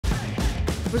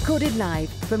Recorded live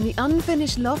from the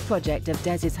unfinished loft project of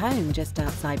Des's home just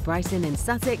outside Brighton in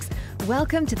Sussex,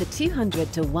 welcome to the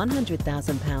 £200,000 to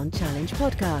 £100,000 Challenge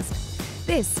podcast.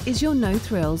 This is your no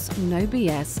thrills, no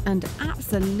BS, and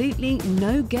absolutely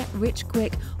no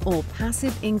get-rich-quick or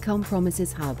passive income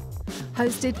promises hub.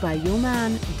 Hosted by your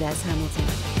man, Des Hamilton.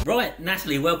 Right,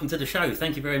 Natalie, welcome to the show.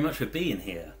 Thank you very much for being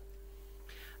here.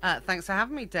 Thanks for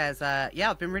having me, Des. Yeah,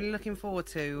 I've been really looking forward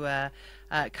to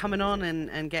coming on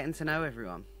and getting to know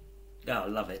everyone. Oh, I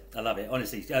love it. I love it,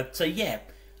 honestly. So, yeah,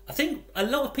 I think a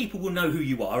lot of people will know who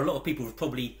you are. A lot of people have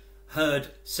probably heard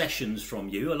sessions from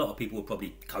you. A lot of people were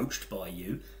probably coached by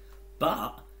you.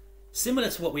 But similar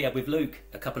to what we had with Luke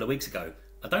a couple of weeks ago,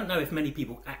 I don't know if many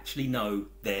people actually know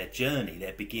their journey,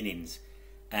 their beginnings.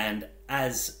 And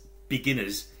as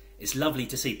beginners, it's lovely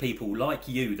to see people like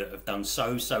you that have done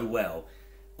so well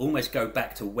almost go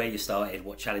back to where you started,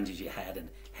 what challenges you had, and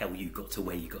how you got to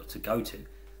where you got to go to.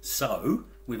 So,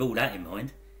 with all that in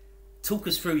mind, talk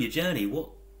us through your journey. What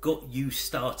got you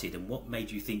started and what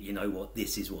made you think, you know what,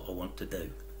 this is what I want to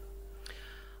do?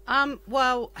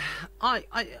 Well,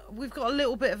 we've got a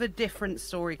little bit of a different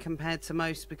story compared to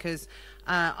most because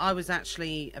I was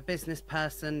actually a business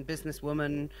person,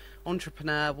 businesswoman,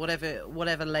 entrepreneur,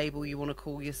 whatever label you want to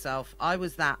call yourself. I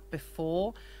was that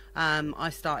before I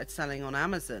started selling on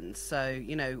Amazon. So,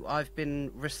 you know, I've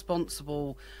been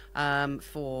responsible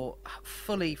for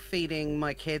fully feeding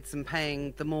my kids and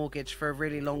paying the mortgage for a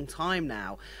really long time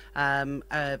now,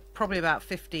 probably about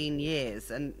 15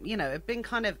 years. And, you know, it's been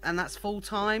kind of, and that's full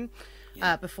time.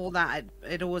 Yeah. Before that,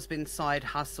 it'd always been side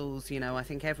hustles. You know, I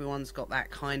think everyone's got that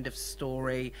kind of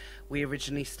story. We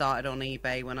originally started on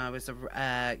eBay when I was,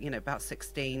 you know, about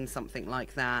 16, something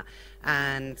like that.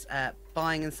 And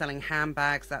buying and selling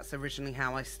handbags, that's originally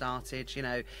how I started. You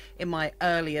know, in my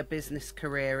earlier business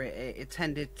career, it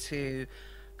tended to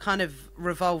kind of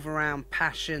revolve around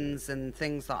passions and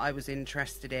things that I was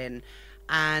interested in.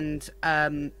 And,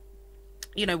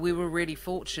 you know, we were really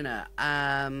fortunate.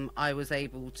 I was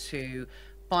able to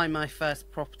buy my first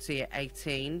property at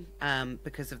 18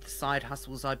 because of the side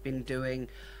hustles I've been doing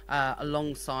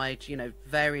alongside, you know,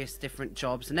 various different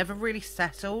jobs. I never really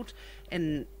settled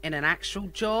in an actual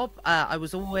job. I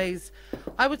would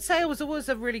say I was always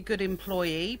a really good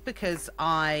employee because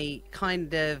I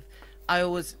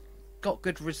always got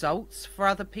good results for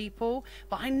other people,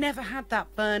 but I never had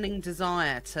that burning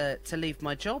desire to leave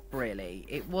my job, really.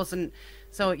 It wasn't.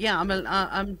 So yeah, I'm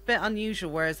a bit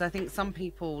unusual, whereas I think some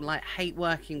people like hate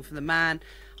working for the man.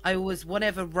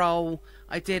 Whatever role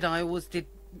I did, I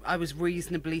was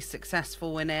reasonably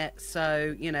successful in it.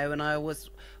 So, you know, and I always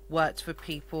worked for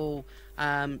people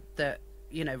that,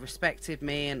 you know, respected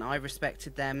me and I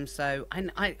respected them. So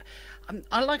I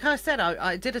like I said,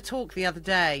 I did a talk the other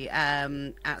day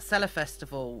at Seller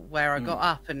Festival where I got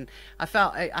up and I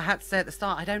felt I had to say at the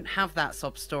start, I don't have that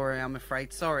sob story, I'm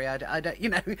afraid. Sorry, I don't, you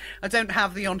know, I don't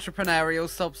have the entrepreneurial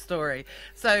sob story.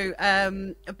 So,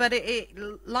 but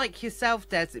it like yourself,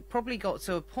 Des, it probably got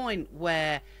to a point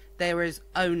where there is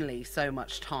only so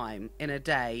much time in a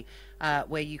day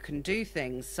where you can do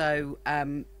things. So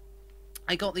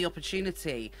I got the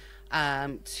opportunity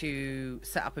to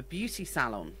set up a beauty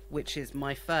salon, which is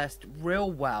my first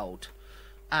real world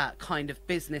kind of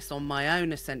business on my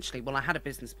own, essentially. Well, I had a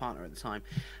business partner at the time.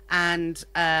 And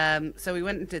so we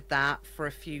went and did that for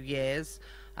a few years,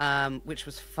 which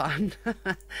was fun.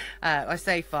 I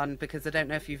say fun because I don't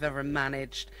know if you've ever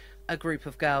managed a group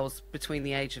of girls between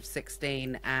the age of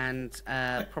 16 and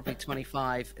probably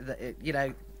 25. You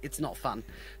know, it's not fun,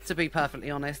 to be perfectly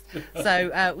honest.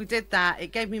 So we did that.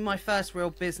 It gave me my first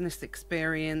real business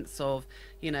experience of,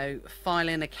 you know,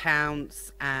 filing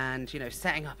accounts and, you know,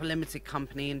 setting up a limited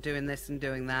company and doing this and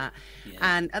doing that. Yeah.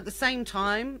 And at the same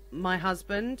time, my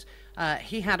husband,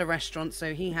 he had a restaurant,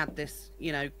 so he had this,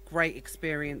 you know, great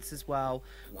experience as well.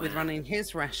 Wow. With running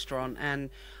his restaurant. And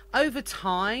over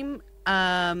time,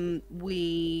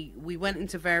 we went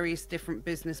into various different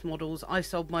business models. I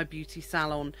sold my beauty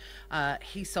salon,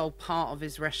 he sold part of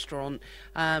his restaurant.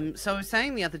 So I was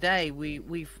saying the other day,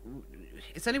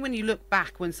 it's only when you look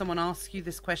back when someone asks you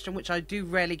this question, which I do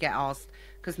rarely get asked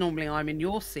because normally I'm in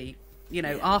your seat, you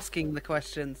know, asking the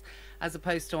questions as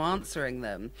opposed to answering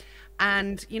them.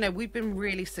 And, you know, we've been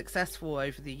really successful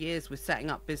over the years with setting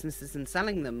up businesses and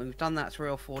selling them. We've done that 3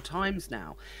 or 4 times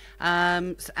now,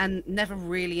 and never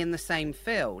really in the same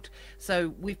field.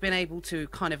 So we've been able to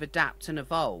kind of adapt and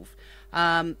evolve.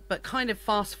 But kind of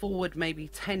fast forward maybe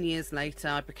 10 years later,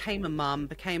 I became a mum,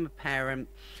 became a parent.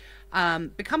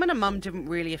 Becoming a mum didn't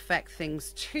really affect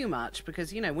things too much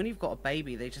because, you know, when you've got a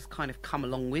baby, they just kind of come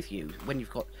along with you. When you've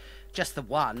got just the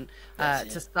one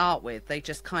to start with, they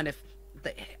just kind of,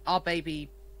 our baby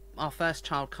our first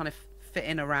child kind of fit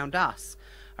in around us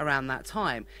around that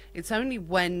time. It's only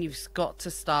when you've got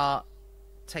to start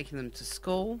taking them to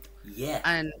school,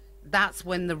 and that's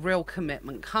when the real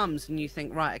commitment comes, and you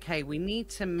think, right, okay, we need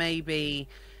to maybe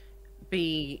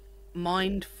be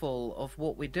mindful of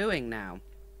what we're doing now.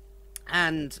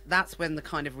 And that's when the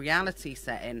kind of reality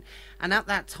set in. And at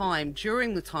that time,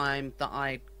 during the time that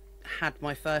I had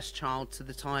my first child to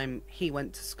the time he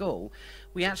went to school,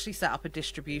 we actually set up a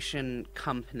distribution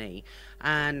company,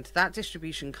 and that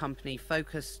distribution company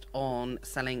focused on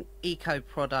selling eco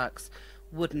products,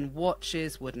 wooden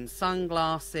watches, wooden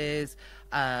sunglasses,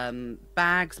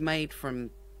 bags made from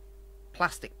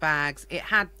plastic bags. It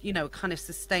had, you know, a kind of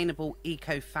sustainable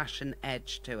eco fashion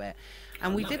edge to it,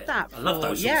 and we did that. I love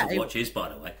those sorts of watches, by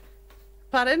the way.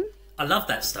 Pardon? I love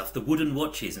that stuff, the wooden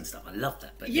watches and stuff. I love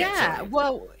that. But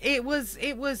well, it was,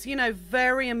 you know,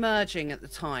 very emerging at the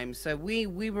time. So we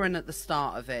were in at the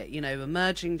start of it, you know,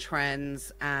 emerging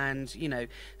trends, and, you know,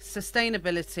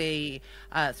 sustainability,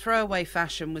 throwaway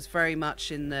fashion was very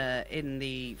much in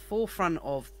the forefront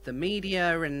of the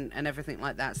media and everything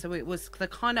like that. So it was the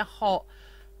kind of hot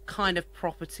kind of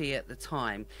property at the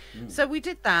time. So we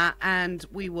did that, and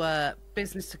we were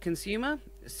business to consumer.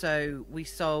 So we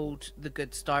sold the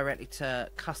goods directly to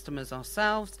customers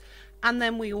ourselves, and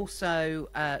then we also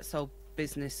sold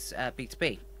business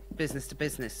B2B, business to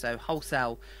business, so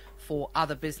wholesale for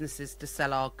other businesses to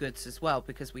sell our goods as well,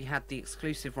 because we had the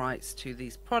exclusive rights to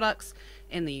these products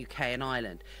in the UK and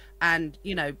Ireland. And,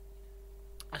 you know,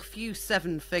 a few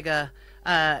seven-figure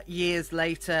years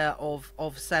later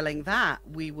of selling that,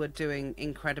 we were doing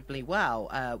incredibly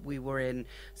well. We were in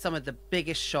some of the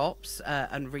biggest shops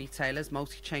and retailers,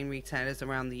 multi-chain retailers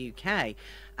around the UK,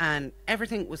 and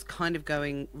everything was kind of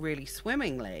going really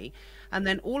swimmingly. And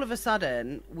then all of a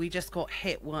sudden, we just got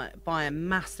hit by a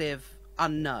massive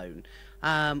unknown,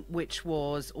 which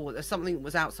was, or something that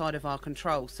was outside of our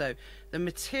control. So the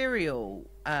material,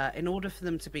 in order for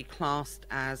them to be classed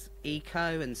as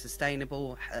eco and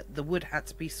sustainable, the wood had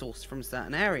to be sourced from a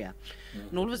certain area.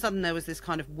 And all of a sudden there was this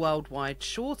kind of worldwide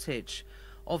shortage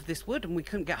of this wood, and we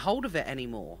couldn't get hold of it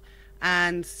anymore.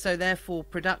 And so therefore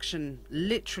production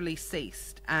literally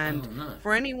ceased. And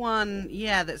for anyone,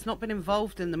 that's not been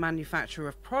involved in the manufacture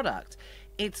of product,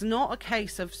 it's not a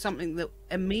case of something that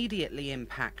immediately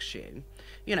impacts you,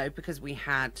 you know, because we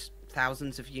had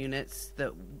thousands of units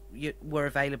that were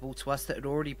available to us that had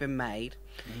already been made.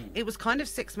 It was kind of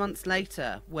 6 months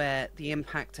later where the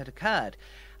impact had occurred.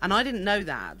 And I didn't know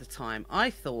that at the time.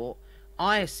 I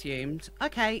assumed,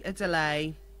 okay, a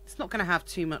delay, it's not going to have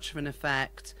too much of an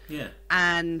effect.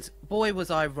 And boy, was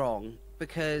I wrong,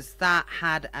 because that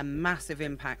had a massive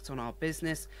impact on our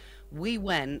business. We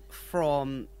went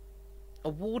from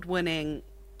award-winning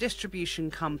distribution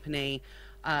company,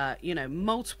 you know,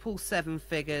 multiple seven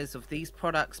figures of these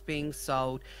products being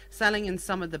sold, selling in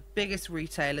some of the biggest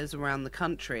retailers around the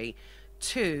country,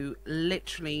 to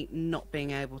literally not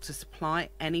being able to supply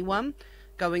anyone,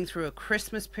 going through a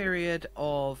Christmas period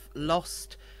of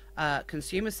lost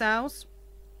consumer sales,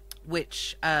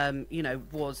 which you know,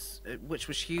 was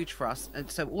huge for us. And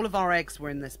so all of our eggs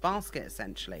were in this basket,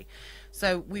 essentially.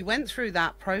 So we went through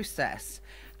that process,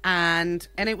 and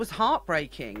it was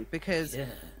heartbreaking, because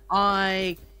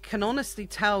I can honestly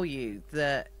tell you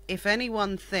that if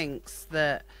anyone thinks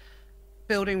that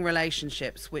building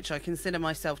relationships, which I consider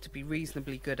myself to be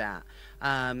reasonably good at,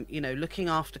 you know, looking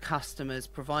after customers,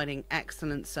 providing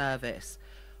excellent service,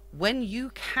 when you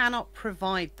cannot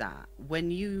provide that, when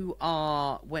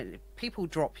people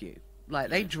drop you,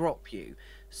 like they drop you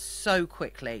so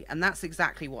quickly, and that's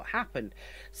exactly what happened.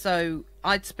 So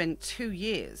I'd spent 2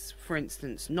 years, for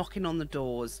instance, knocking on the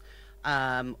doors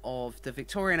of the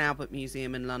Victoria and Albert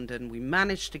Museum in London. We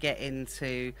managed to get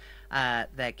into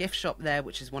their gift shop there,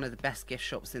 which is one of the best gift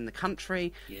shops in the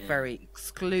country. Very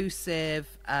exclusive.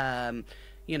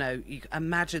 You know, you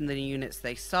imagine the units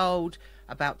they sold.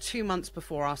 About 2 months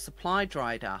before our supply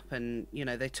dried up, and you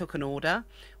know, they took an order.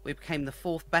 We became the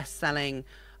 4th best-selling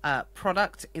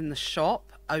product in the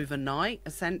shop overnight,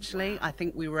 essentially. I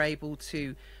think we were able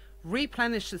to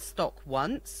replenish the stock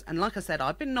once, and like I said,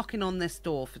 I've been knocking on this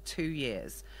door for 2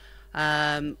 years,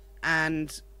 and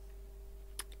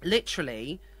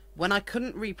literally when I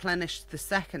couldn't replenish the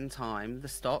second time the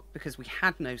stock, because we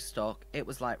had no stock, it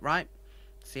was like, right,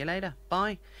 see you later,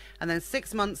 bye. And then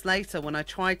 6 months later, when I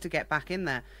tried to get back in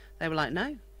there, they were like,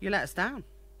 no, you let us down,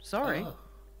 sorry.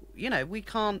 You know, we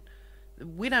don't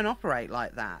operate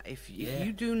like that. If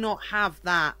you do not have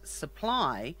that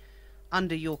supply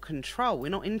under your control, we're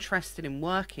not interested in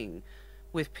working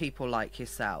with people like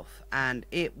yourself. And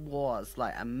it was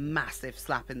like a massive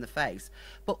slap in the face,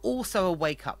 but also a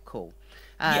wake-up call.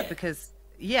 because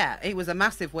it was a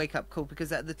massive wake-up call,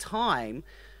 because at the time,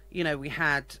 you know, we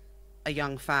had a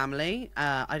young family.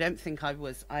 I don't think I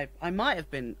was, I might have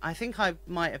been, I think I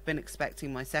might have been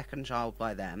expecting my second child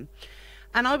by then.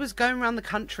 And I was going around the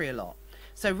country a lot.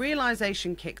 So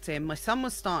realization kicked in. My son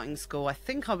was starting school. I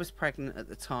think I was pregnant at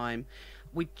the time.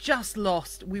 We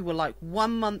were like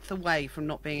 1 month away from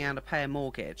not being able to pay a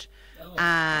mortgage. Oh.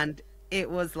 And it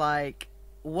was like,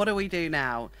 what do we do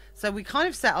now? So we kind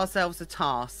of set ourselves a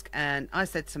task. And I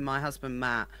said to my husband,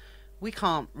 Matt, we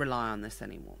can't rely on this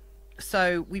anymore.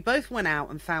 So we both went out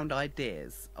and found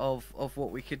ideas of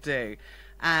what we could do.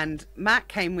 And Matt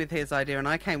came with his idea and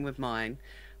I came with mine.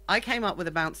 I came up with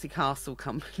a bouncy castle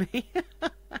company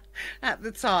at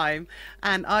the time.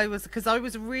 And because I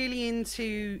was really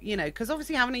into, you know, because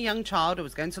obviously having a young child, I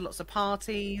was going to lots of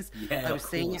parties. Yeah, I was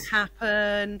seeing it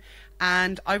happen.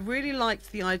 And I really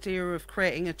liked the idea of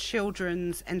creating a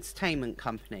children's entertainment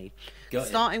company.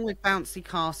 Starting with bouncy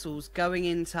castles, going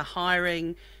into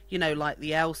hiring, you know, like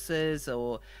the Elsas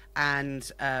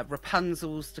and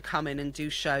Rapunzels to come in and do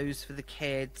shows for the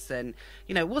kids. And,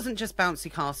 you know, it wasn't just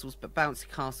bouncy castles, but bouncy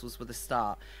castles were the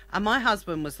start. And my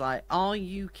husband was like, are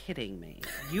you kidding me?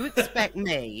 You expect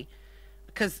me?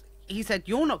 Because he said,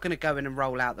 you're not going to go in and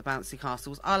roll out the bouncy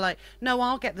castles. No,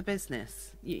 I'll get the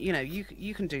business. You know,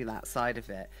 you can do that side of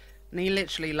it. And he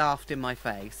literally laughed in my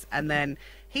face. And then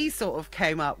he sort of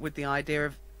came up with the idea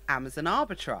of Amazon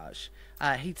arbitrage.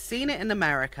 He'd seen it in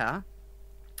America,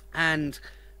 and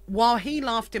while he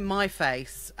laughed in my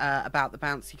face about the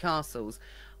bouncy castles,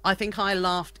 I think I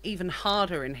laughed even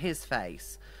harder in his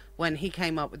face when he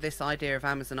came up with this idea of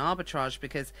Amazon arbitrage,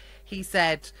 because he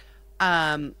said,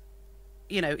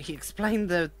 you know, he explained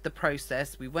the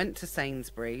process. We went to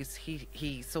Sainsbury's.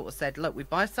 He sort of said, look, we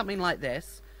buy something like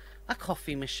this, a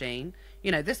coffee machine.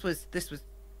 You know, this was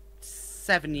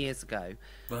 7 years ago.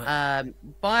 Right.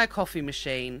 Buy a coffee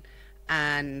machine,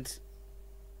 and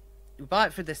we buy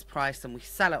it for this price, and we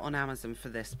sell it on Amazon for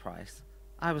this price.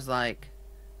 I was like,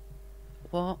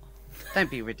 what? Don't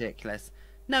be ridiculous.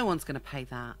 No one's going to pay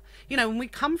that. You know, when we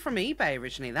come from eBay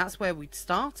originally, that's where we'd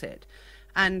started.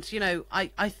 And, you know,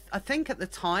 I think at the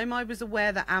time I was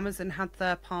aware that Amazon had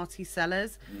third-party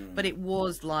sellers, but it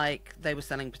was like they were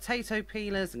selling potato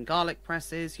peelers and garlic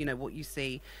presses, you know, what you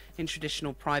see in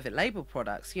traditional private label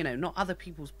products, you know, not other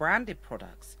people's branded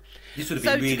products. This would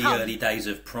have been really early days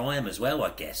of Prime as well,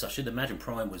 I guess. I should imagine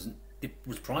Prime was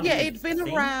Prime. Yeah, it'd been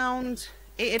around.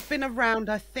 It had been around,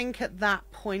 I think, at that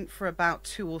point for about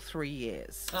 2 or 3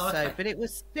 years. Oh, okay. So, but it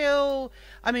was still,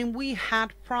 I mean, we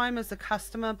had Prime as a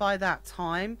customer by that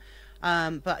time.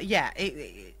 But yeah,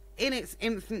 in its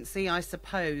infancy, I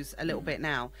suppose, a little bit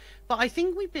now. But I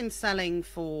think we've been selling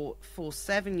for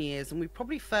 7 years, and we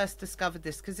probably first discovered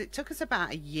this because it took us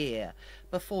about a year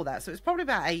before that. So it's probably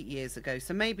about 8 years ago.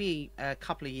 So maybe a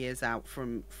couple of years out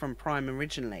from Prime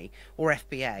originally, or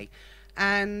FBA.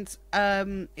 And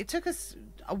it took us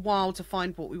a while to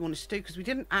find what we wanted to do, because we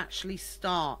didn't actually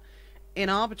start in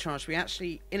arbitrage. We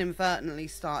actually inadvertently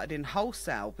started in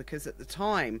wholesale, because at the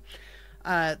time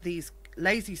these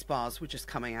lazy spas were just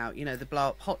coming out, you know, the blow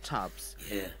up hot tubs.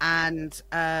 Yeah. And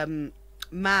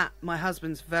Matt, my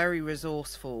husband's very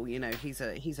resourceful, you know, he's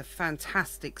a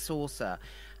fantastic sourcer,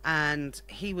 and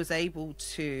he was able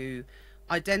to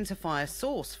identify a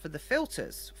source for the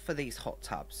filters for these hot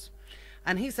tubs.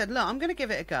 And he said, look, I'm going to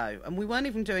give it a go. And we weren't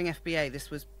even doing FBA.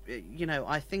 This was, you know,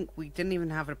 I think we didn't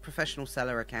even have a professional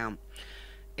seller account.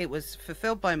 It was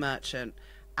fulfilled by merchant.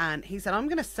 And he said, I'm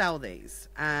going to sell these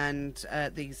and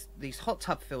these hot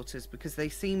tub filters, because they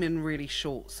seem in really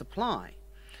short supply.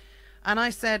 And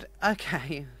I said,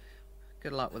 okay,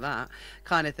 good luck with that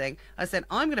kind of thing. I said,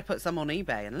 I'm going to put some on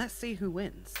eBay and let's see who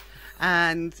wins.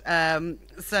 And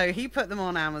so he put them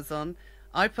on Amazon.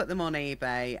 I put them on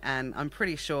eBay, and I'm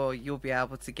pretty sure you'll be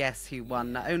able to guess who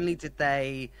won. Not only did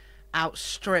they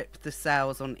outstrip the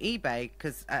sales on eBay,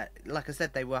 because, like I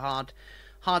said, they were hard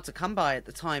to come by at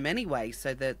the time anyway,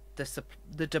 so the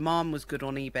demand was good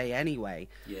on eBay anyway.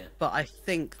 Yeah. But I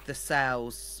think the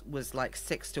sales was like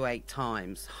 6 to 8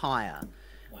 times higher,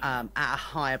 wow, at a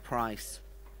higher price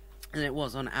than it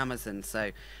was on Amazon.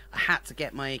 So I had to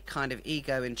get my kind of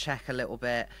ego in check a little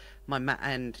bit.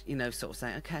 And, you know, sort of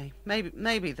saying, okay,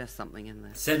 maybe there's something in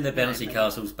this. Send the bouncy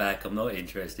castles back. I'm not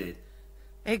interested.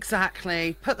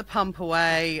 Exactly. Put the pump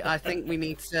away. I think we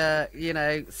need to, you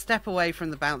know, step away from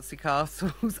the bouncy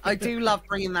castles. I do love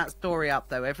bringing that story up,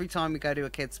 though. Every time we go to a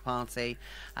kids' party,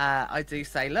 I do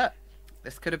say, look,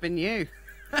 this could have been you.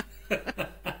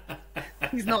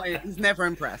 He's never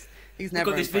impressed. He's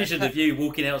never. I've got this vision of you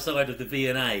walking outside of the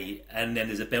V&A, and then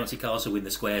there's a bouncy castle in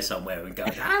the square somewhere, and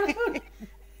going,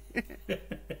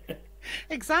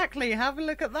 Exactly. Have a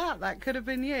look at that. That could have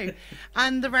been you.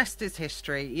 And the rest is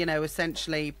history, you know,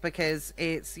 essentially, because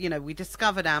it's, you know, we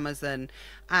discovered Amazon,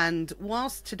 and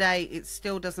whilst today it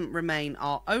still doesn't remain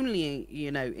our only,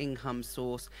 you know, income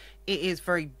source, it is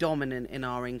very dominant in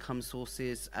our income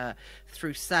sources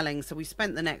through selling. So we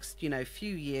spent the next, you know,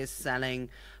 few years selling,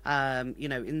 you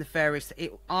know, in the various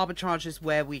arbitrages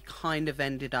where we kind of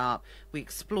ended up. We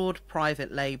explored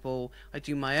private label. I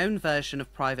do my own version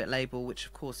of private label, which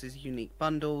of course is unique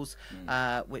bundles,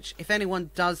 which if anyone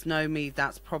does know me,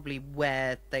 that's probably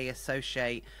where they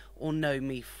associate or know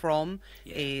me from,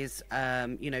 is,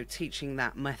 you know, teaching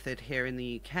that method here in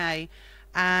the UK.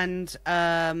 And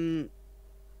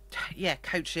yeah,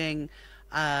 coaching,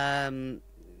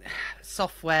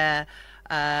 software,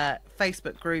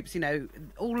 Facebook groups, you know,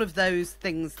 all of those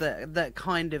things that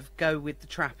kind of go with the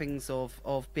trappings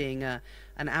of being an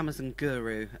Amazon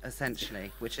guru,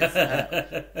 essentially, which is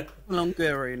long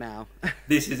guru now.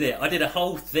 This is it. I did a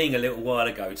whole thing a little while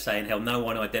ago saying how no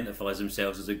one identifies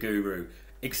themselves as a guru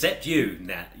except you,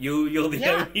 Nat. You're the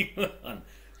only one.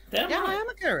 Damn yeah, right. I am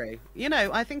a guru. You know,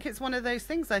 I think it's one of those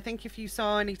things. I think if you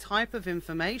saw any type of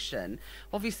information,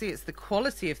 obviously it's the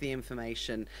quality of the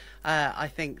information. I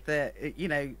think that, you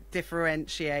know,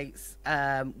 differentiates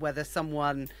whether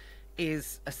someone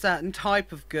is a certain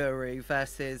type of guru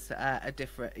versus a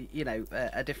different, you know,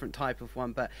 a different type of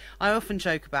one. But I often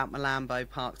joke about my Lambo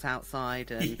parked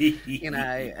outside and, you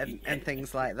know, and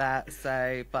things like that.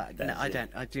 So, but no,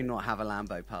 I do not have a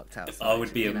Lambo parked outside. I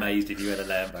would be amazed if you had a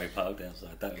Lambo parked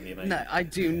outside. That would be amazing. No, I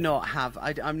do not have.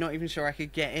 I'm not even sure I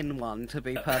could get in one, to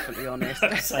be perfectly honest.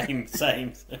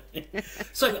 Same.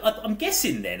 So I'm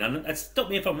guessing then, and stop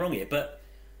me if I'm wrong here, but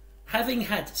having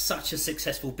had such a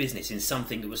successful business in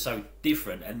something that was so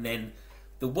different, and then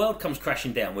the world comes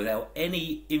crashing down without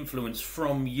any influence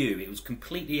from you, it was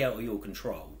completely out of your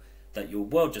control, that your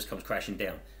world just comes crashing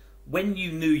down. When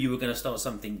you knew you were going to start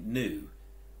something new,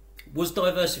 was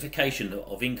diversification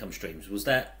of income streams, was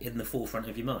that in the forefront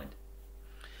of your mind?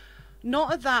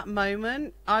 Not at that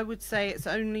moment. I would say it's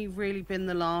only really been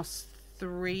the last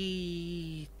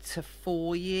 3 to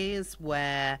 4 years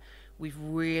where we've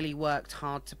really worked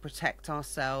hard to protect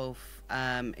ourselves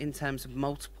in terms of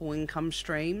multiple income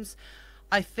streams.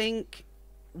 I think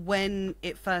when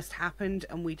it first happened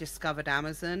and we discovered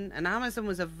Amazon, and Amazon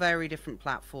was a very different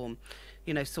platform,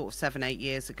 you know, sort of 7-8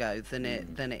 years ago than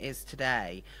it is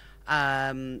today.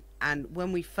 And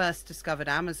when we first discovered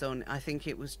Amazon, I think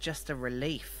it was just a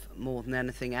relief more than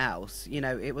anything else. You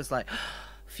know, it was like,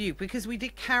 phew, because we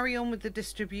did carry on with the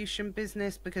distribution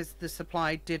business because the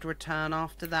supply did return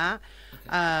after that.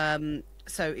 Okay.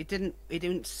 So it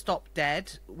didn't stop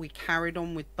dead. We carried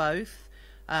on with both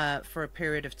for a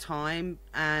period of time,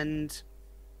 and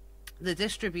the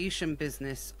distribution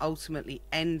business ultimately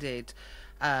ended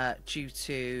due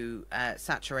to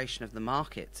saturation of the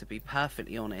market, to be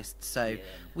perfectly honest. So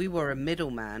we were a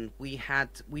middleman. We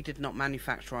did not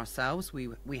manufacture ourselves.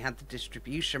 We had the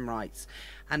distribution rights,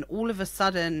 and all of a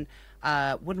sudden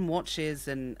wooden watches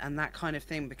and that kind of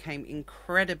thing became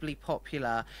incredibly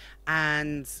popular,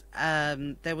 and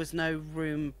there was no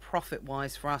room profit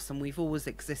wise for us. And we've always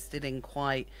existed in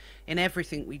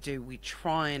everything we do, we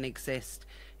try and exist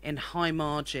in high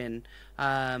margin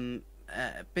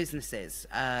businesses,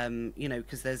 you know,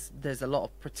 because there's a lot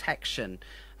of protection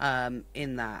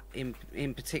in that,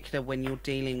 in particular when you're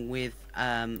dealing with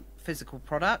physical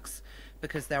products,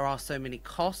 because there are so many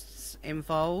costs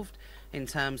involved in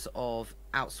terms of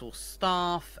outsourced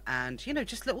staff and, you know,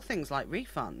 just little things like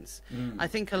refunds. I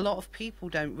think a lot of people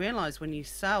don't realize when you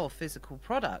sell a physical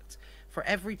product, for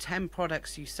every 10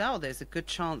 products you sell, there's a good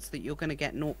chance that you're going to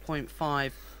get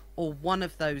 0.5 or one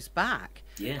of those back,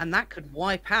 and that could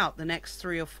wipe out the next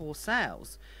 3 or 4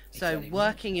 sales. So exactly,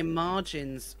 working in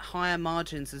margins, higher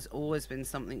margins, has always been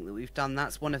something that we've done.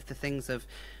 That's one of the things of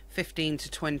 15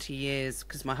 to 20 years,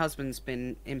 because my husband's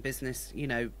been in business, you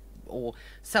know, or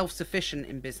self-sufficient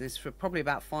in business for probably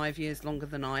about 5 years longer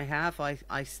than I have.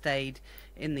 I stayed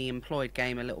in the employed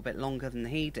game a little bit longer than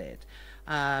he did,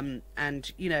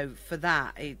 and you know, for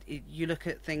that you look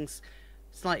at things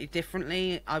slightly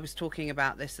differently. I was talking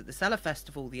about this at the Seller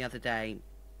Festival the other day.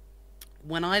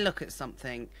 When I look at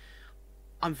something,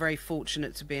 I'm very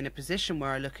fortunate to be in a position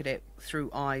where I look at it through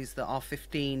eyes that are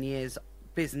 15 years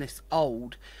business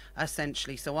old,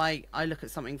 essentially. So I look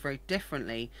at something very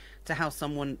differently to how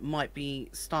someone might be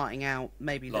starting out,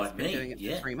 maybe that's been doing it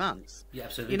for 3 months. Yeah,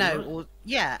 absolutely. You know, or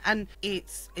and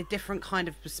it's a different kind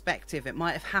of perspective. It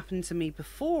might have happened to me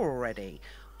before already,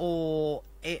 or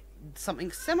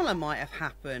something similar might have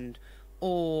happened,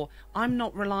 or I'm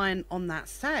not reliant on that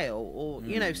sale, or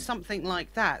you know, something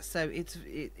like that. So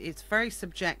it's very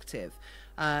subjective.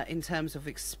 in terms of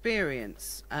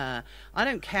experience, I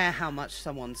don't care how much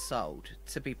someone's sold,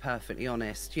 to be perfectly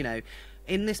honest. You know,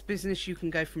 in this business, you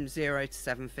can go from 0 to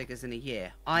 7 figures in a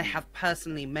year. I have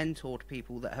personally mentored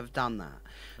people that have done that.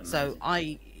 Amazing. So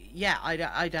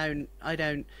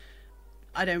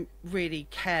I don't really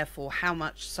care for how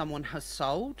much someone has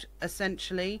sold.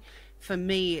 Essentially, for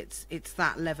me, it's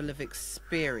that level of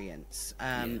experience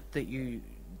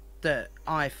that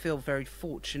I feel very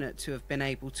fortunate to have been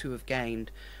able to have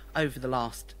gained over the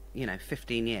last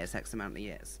 15 years, X amount of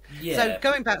years. Yeah. So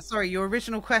going back, sorry, your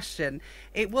original question,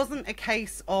 it wasn't a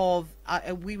case of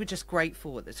we were just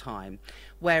grateful at the time,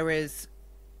 whereas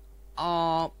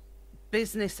our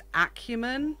business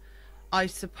acumen, I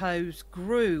suppose,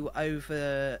 grew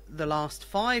over the last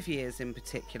 5 years in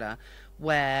particular,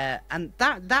 and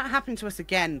that happened to us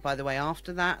again, by the way,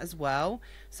 after that as well.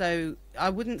 So I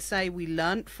wouldn't say we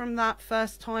learnt from that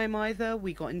first time either.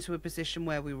 We got into a position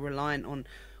where we were reliant on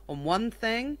one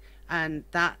thing, and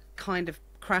that kind of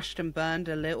crashed and burned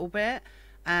a little bit.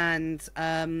 And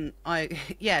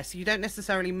yes, you don't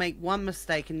necessarily make one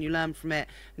mistake and you learn from it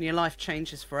and your life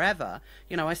changes forever.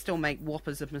 I still make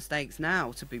whoppers of mistakes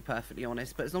now, to be perfectly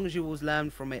honest, but as long as you always learn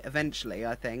from it eventually,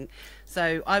 I think.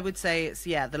 So I would say it's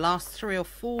the last 3 or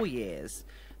 4 years,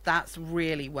 that's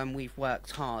really when we've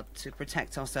worked hard to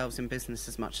protect ourselves in business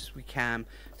as much as we can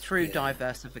through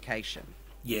diversification.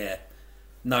 Yeah,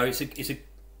 no, it's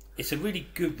a really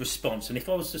good response. And if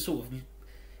I was to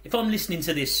if I'm listening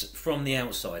to this from the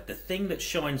outside, the thing that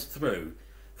shines through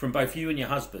from both you and your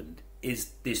husband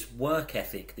is this work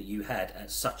ethic that you had at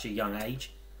such a young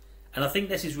age. And I think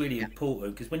this is really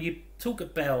important, because when you talk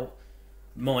about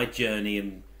my journey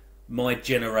and my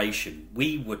generation,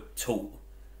 we were taught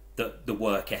that the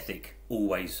work ethic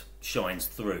always shines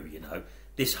through,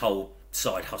 This whole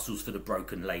side hustles for the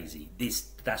broke and lazy.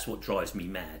 That's what drives me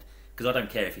mad, because I don't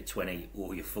care if you're 20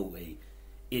 or you're 40.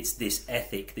 It's this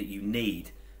ethic that you need.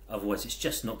 Otherwise, it's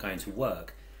just not going to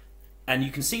work. And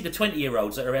you can see the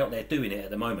 20-year-olds that are out there doing it at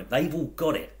the moment. They've all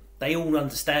got it. They all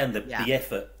understand the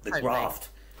effort, the graft.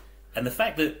 And the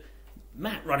fact that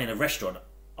Matt running a restaurant,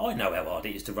 I know how hard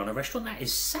it is to run a restaurant. That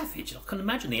is savage. I can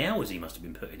imagine the hours he must have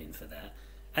been putting in for that.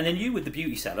 And then you with the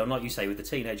beauty salon, like you say, with the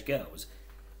teenage girls.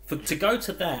 To go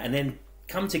to that and then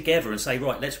come together and say,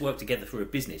 right, let's work together for a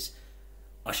business.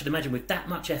 I should imagine with that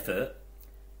much effort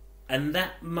and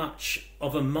that much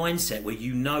of a mindset where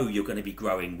you're going to be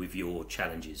growing with your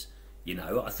challenges,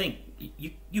 I think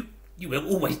you were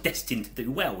always destined to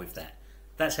do well with that.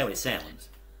 That's how it sounds.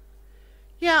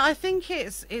 Yeah, I think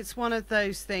it's one of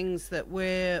those things that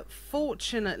we're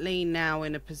fortunately now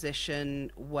in a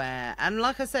position where, and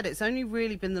like I said, it's only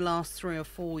really been the last 3 or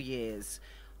 4 years.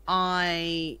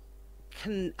 Matt's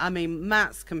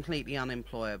completely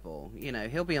unemployable.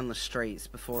 He'll be on the streets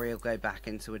before he'll go back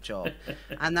into a job.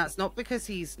 And that's not because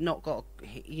he's not got,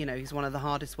 he's one of the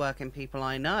hardest working people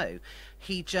I know.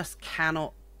 He just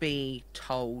cannot be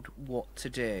told what to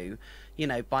do,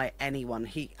 by anyone.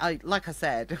 Like I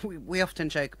said, we often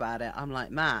joke about it. I'm like,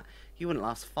 Matt, you wouldn't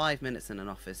last 5 minutes in an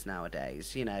office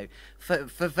nowadays,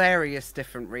 for various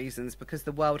different reasons, because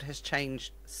the world has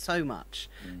changed so much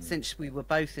since we were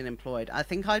both unemployed. I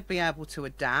think I'd be able to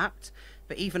adapt,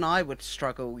 but even I would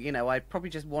struggle. I'd probably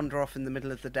just wander off in the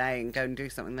middle of the day and go and do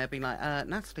something. They'd be like,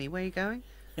 Natalie, where are you going?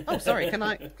 Oh, sorry, can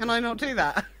I not do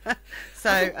that?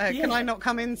 Can I not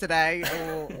come in today,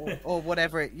 or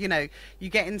whatever? You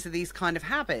get into these kind of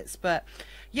habits. But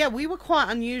yeah, we were quite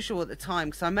unusual at the time,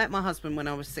 because I met my husband when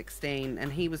I was 16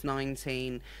 and he was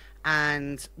 19,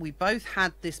 and we both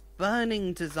had this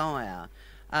burning desire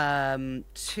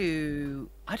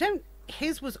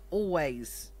his was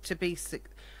always to be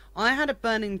I had a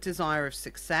burning desire of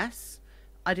success.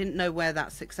 I didn't know where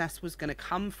that success was going to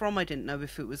come from. I didn't know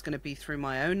if it was going to be through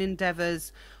my own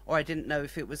endeavors, or I didn't know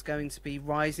if it was going to be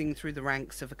rising through the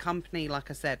ranks of a company. Like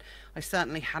I said, I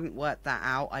certainly hadn't worked that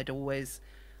out.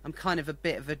 I'm kind of a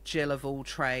bit of a Jill of all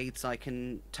trades. I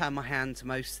can turn my hand to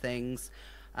most things.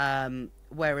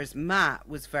 Whereas Matt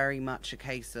was very much a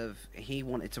case of he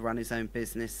wanted to run his own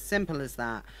business. Simple as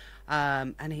that.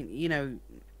 And he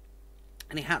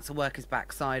had to work his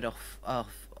backside off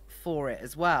for it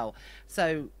as well.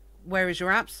 So whereas you're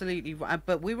absolutely right,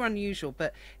 but we were unusual.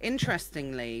 But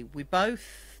interestingly,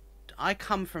 I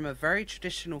come from a very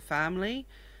traditional family,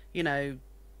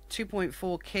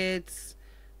 2.4 kids,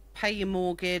 pay your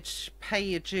mortgage, pay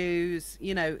your dues,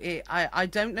 I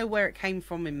don't know where it came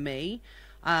from in me.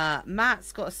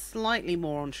 Matt's got a slightly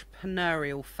more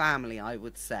entrepreneurial family, I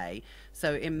would say.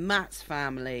 So in Matt's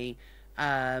family,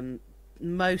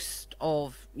 most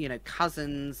of, you know,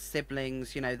 cousins,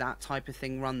 siblings, you know, that type of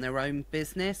thing run their own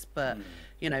business, but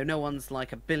you know, no one's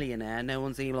like a billionaire, no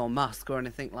one's Elon Musk or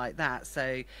anything like that.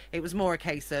 So it was more a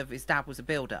case of his dad was a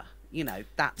builder, you know,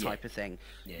 that type of thing.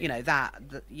 You know, that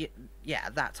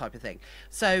type of thing.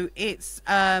 So it's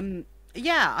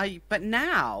but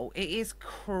now it is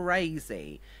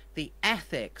crazy, the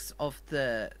ethics of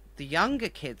the younger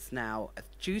kids now,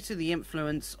 due to the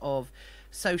influence of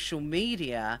social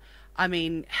media. I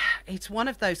mean, it's one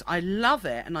of those, I love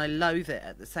it and I loathe it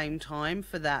at the same time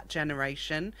for that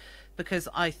generation, because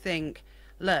I think,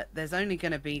 look, there's only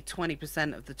going to be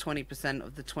 20% of the 20%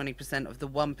 of the 20% of the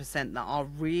 1% that are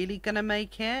really going to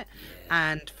make it.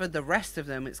 And for the rest of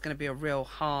them, it's going to be a real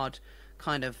hard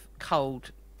kind of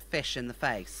cold fish in the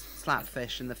face, slap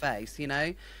fish in the face, you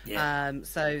know.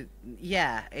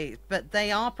 But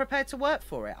they are prepared to work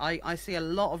for it. I see a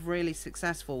lot of really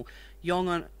successful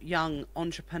young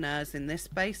entrepreneurs in this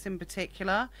space in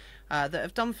particular that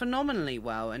have done phenomenally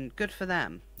well, and good for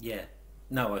them.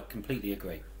 No, I completely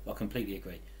agree.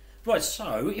 Right,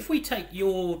 so if we take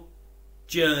your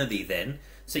journey then,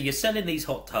 so you're selling these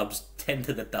hot tubs 10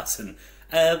 to the dozen.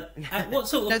 At what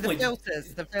sort of point?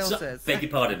 The filters. Beg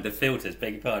your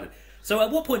pardon. So at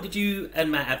what point did you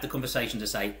and Matt have the conversation to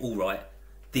say, all right,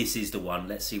 this is the one,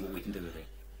 let's see what we can do with it?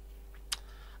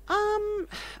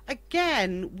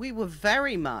 Again, we were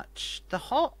very much, the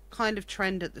hot kind of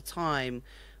trend at the time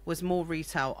was more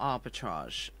retail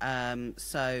arbitrage.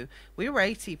 So we were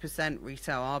 80%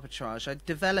 retail arbitrage. I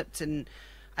developed an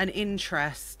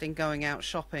interest in going out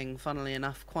shopping, funnily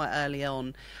enough, quite early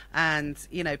on, and,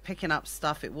 you know, picking up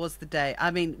stuff. It was the day.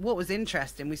 I mean, what was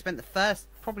interesting, we spent the first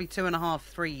probably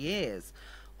 2.5-3 years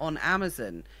on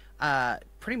Amazon,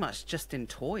 pretty much just in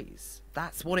toys.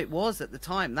 That's what it was at the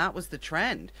time. That was the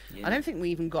trend. I don't think we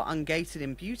even got ungated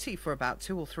in beauty for about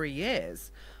 2 or 3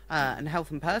 years, and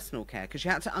health and personal care, because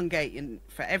you had to ungate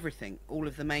for everything, all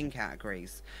of the main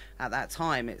categories at that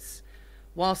time. It's,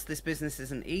 whilst this business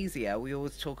isn't easier, we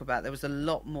always talk about there was a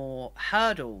lot more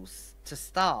hurdles to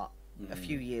start a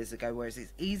few years ago, whereas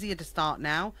it's easier to start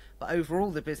now, but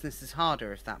overall the business is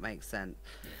harder, if that makes sense.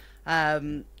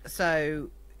 So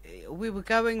we were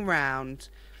going round,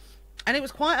 and it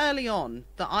was quite early on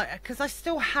that because I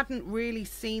still hadn't really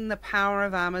seen the power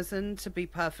of Amazon, to be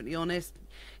perfectly honest,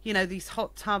 you know, these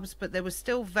hot tubs, but there was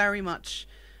still very much,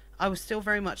 I was still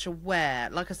very much aware.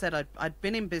 Like I said, I'd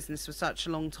been in business for such a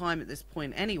long time at this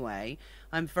point anyway.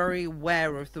 I'm very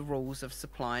aware of the rules of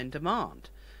supply and demand.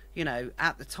 You know,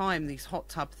 at the time, these hot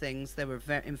tub things, they were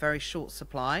in very short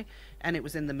supply, and it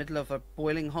was in the middle of a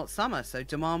boiling hot summer, so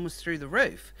demand was through the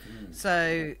roof.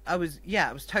 So I was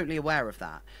totally aware of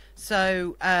that.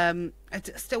 So I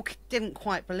still didn't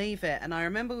quite believe it. And I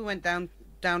remember we went down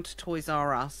to Toys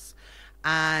R Us,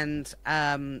 and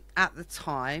at the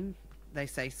time, they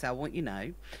say, sell what you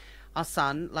know. Our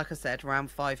son, like I said,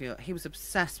 around 5 years, he was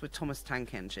obsessed with Thomas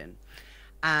Tank Engine.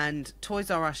 And Toys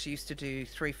R Us used to do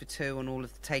 3 for 2 on all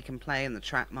of the Take and Play and the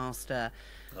Trackmaster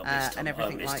and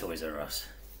everything. I miss Toys R Us.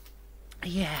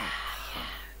 Yeah,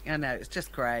 I know, it's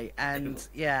just great. And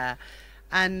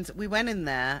and we went in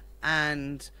there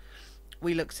and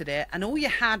we looked at it, and all you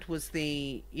had was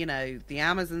the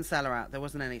Amazon seller app. There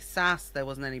wasn't any SaaS, there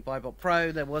wasn't any Buybot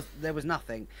Pro, there was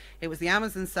nothing. It was the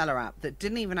Amazon seller app that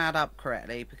didn't even add up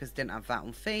correctly because it didn't have VAT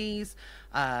on fees.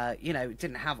 It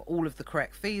didn't have all of the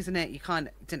correct fees in it. You kind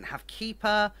of didn't have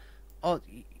Keeper, or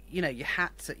you had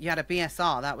a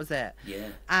BSR. That was it. Yeah.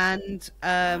 And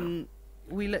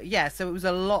so it was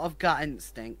a lot of gut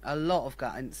instinct,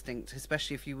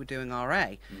 especially if you were doing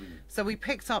RA. So we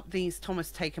picked up these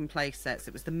Thomas Take and Play sets.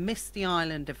 It was the Misty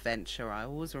Island Adventure. I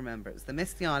always remember it was the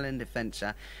Misty Island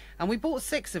Adventure, and we bought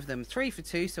 6 of them, 3 for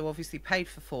 2, so obviously paid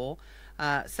for 4.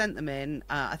 Sent them in.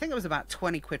 I think it was about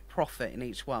 20 quid profit in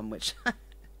each one, which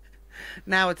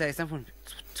nowadays everyone,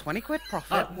 20 quid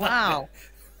profit. Wow.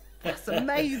 That's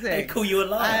amazing. They'd call you a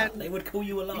liar. They would call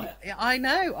you a liar. I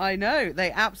know.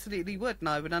 They absolutely would, and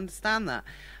I would understand that.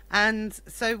 And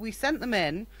so we sent them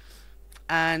in,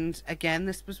 and again,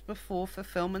 this was before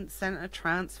fulfillment centre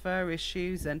transfer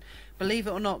issues. And believe it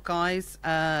or not, guys,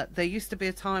 there used to be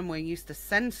a time where you used to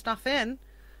send stuff in,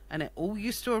 and it all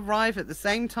used to arrive at the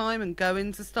same time and go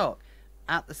into stock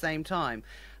at the same time.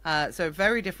 So a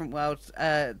very different world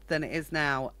than it is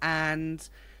now. And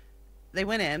they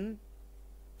went in,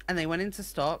 and they went into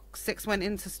stock. 6 went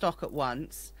into stock at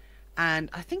once, and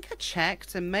I think I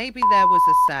checked, and maybe there was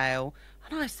a sale.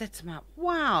 And I said to Matt,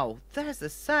 "Wow, there's a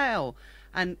sale!"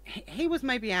 And he was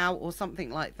maybe out or something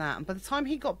like that. And by the time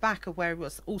he got back of where he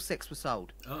was, all 6 were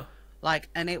sold. Oh.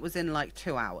 And it was in like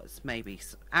 2 hours, maybe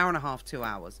hour and a half, 2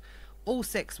 hours. All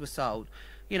 6 were sold.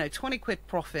 you know, 20 quid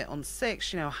profit on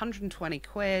 6, you know, 120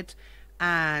 quid.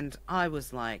 And I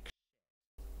was like,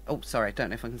 oh, sorry, I don't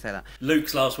know if I can say that.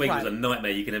 Luke's last week was a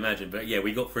nightmare, you can imagine, but yeah,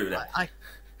 we got through that.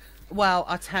 Well,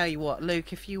 I'll tell you what,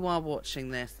 Luke, if you are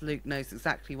watching this, Luke knows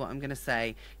exactly what I'm going to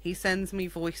say. He sends me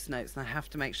voice notes and I have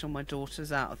to make sure my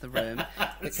daughter's out of the room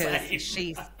because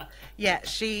she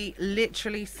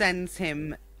literally sends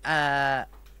him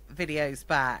videos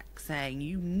back saying,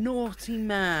 "You naughty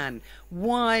man,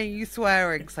 why are you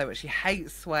swearing so much?" She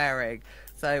hates swearing.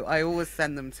 So I always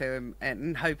send them to him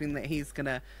and hoping that he's going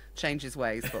to change his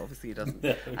ways, but obviously he doesn't.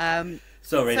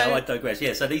 Sorry, no, I digress.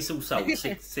 Yeah, so these all sold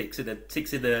six in a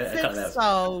couple of hours.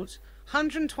 Sold,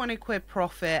 120 quid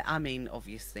profit. I mean,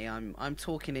 obviously, I'm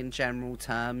talking in general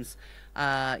terms.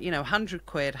 You know, 100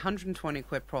 quid, 120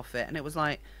 quid profit, and it was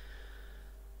like,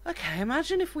 okay,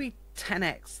 imagine if we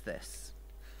 10x this.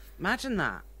 Imagine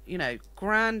that. You know,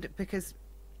 grand, because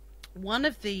one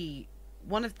of the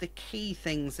key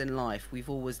things in life we've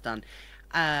always done.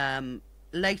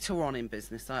 Later on in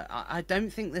business, I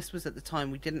don't think this was at the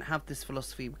time. We didn't have this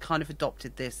philosophy. We kind of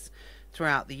adopted this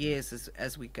throughout the years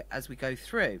as we go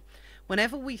through.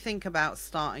 Whenever we think about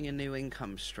starting a new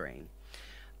income stream,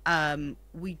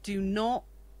 we do not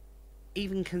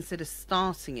even consider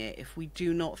starting it if we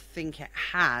do not think it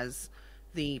has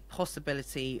the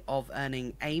possibility of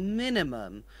earning a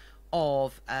minimum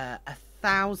of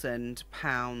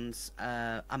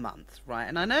 £1,000 a month, right?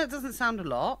 And I know it doesn't sound a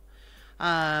lot.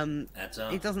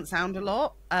 It doesn't sound a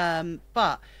lot,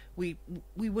 but we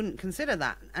wouldn't consider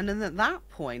that. And then at that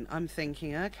point, I'm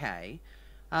thinking, okay,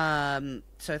 so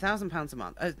 £1,000 a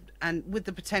month, and with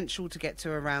the potential to get to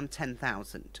around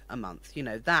 10,000 a month. You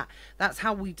know, that's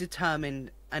how we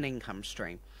determine an income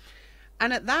stream.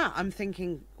 And at that, I'm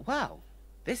thinking, well,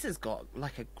 this has got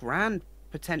like a grand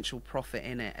potential profit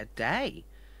in it a day.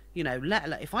 You know,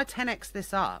 if I 10x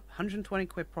this up, 120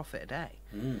 quid profit a day.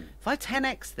 If I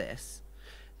 10x this,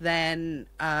 then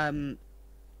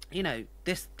you know,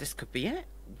 this could be it.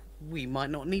 We might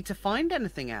not need to find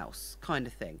anything else, kind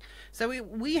of thing. So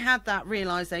we had that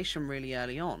realization really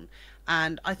early on,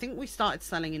 and I think we started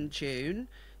selling in June.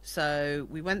 So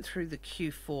we went through the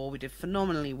Q4. We did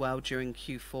phenomenally well during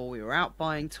Q4. We were out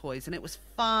buying toys and it was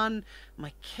fun.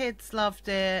 My kids loved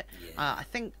it. I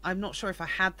think, I'm not sure if I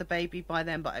had the baby by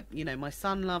then, but you know, my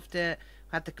son loved it.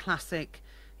 I had the classic,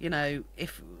 you know,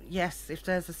 if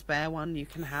there's a spare one, you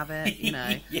can have it, you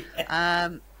know.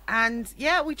 And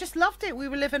yeah, we just loved it. We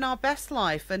were living our best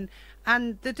life, and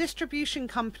the distribution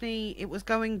company, it was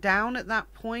going down at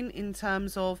that point in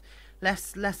terms of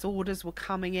less orders were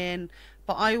coming in.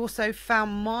 But I also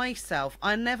found myself,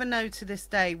 I never know to this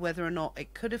day whether or not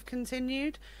it could have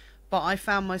continued, but I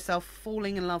found myself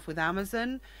falling in love with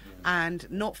Amazon and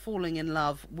not falling in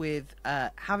love with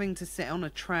having to sit on a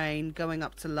train going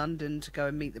up to London to go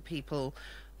and meet the people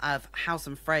of House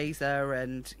and Fraser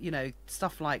and, you know,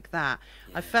 stuff like that.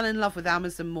 I fell in love with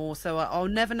Amazon more, so I'll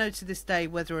never know to this day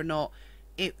whether or not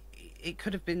it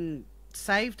could have been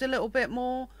saved a little bit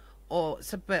more.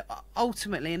 But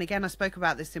ultimately, and again, I spoke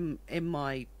about this in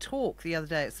my talk the other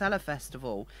day at Seller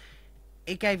Festival,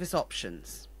 it gave us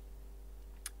options,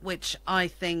 which I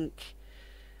think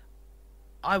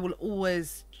I will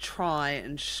always try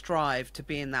and strive to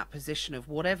be in that position of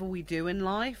whatever we do in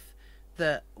life,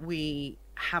 that we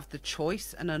have the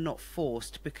choice and are not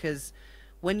forced, because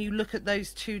when you look at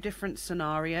those two different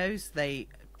scenarios, they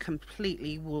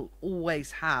completely will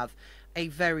always have a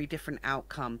very different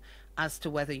outcome as to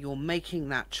whether you're making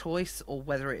that choice or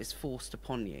whether it is forced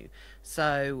upon you.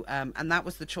 So and that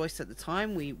was the choice at the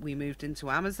time. We moved into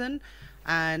Amazon,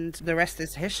 and the rest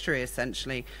is history,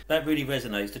 essentially. That really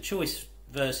resonates, the choice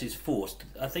versus forced.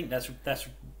 I think that's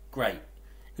great.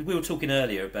 We were talking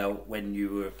earlier about when you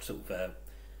were sort of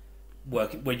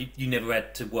working, where you never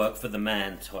had to work for the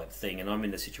man type thing, and I'm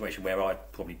in a situation where I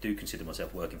probably do consider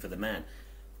myself working for the man.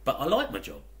 But I like my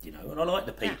job, you know, and I like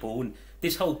the people, and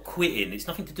this whole quitting, it's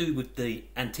nothing to do with the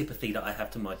antipathy that I have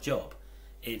to my job.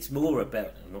 It's more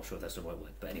about, I'm not sure if that's the right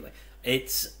word, but anyway,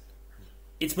 it's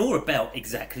more about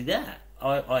exactly that.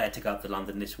 I had to go up to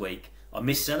London this week. I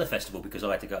missed Seller Festival because I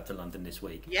had to go up to London this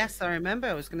week. Yes, I remember.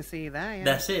 I was going to see you there. Yeah.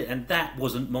 That's it, and that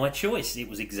wasn't my choice. It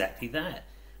was exactly that.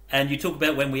 And you talk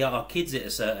about when we are kids at a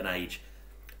certain age.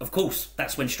 Of course,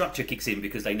 that's when structure kicks in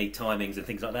because they need timings and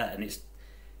things like that, and it's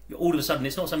all of a sudden,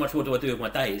 it's not so much what do I do with my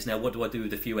day, it's now what do I do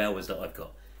with the few hours that I've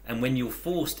got. And when you're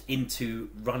forced into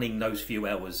running those few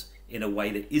hours in a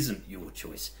way that isn't your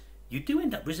choice, you do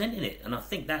end up resenting it. And I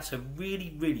think that's a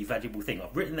really, really valuable thing.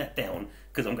 I've written that down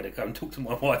because I'm going to go and talk to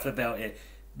my wife about it.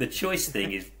 The choice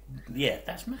thing is, yeah,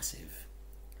 that's massive.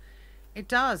 It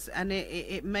does, and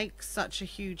it makes such a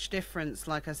huge difference.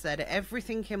 Like I said,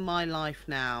 everything in my life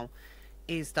now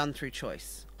is done through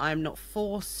choice. I'm not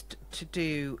forced to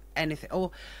do anything,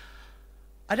 or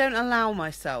I don't allow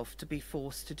myself to be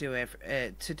forced to do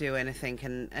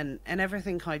anything, and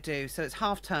everything I do. So it's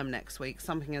half term next week.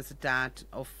 Something as a dad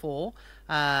of 4.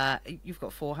 You've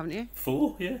got 4, haven't you?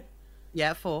 4, yeah.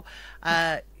 Yeah, 4.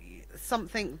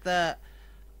 Something that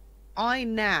I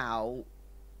now.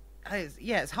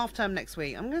 It's half term next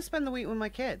week. I'm going to spend the week with my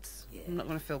kids. Yeah. I'm not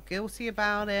going to feel guilty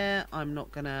about it. I'm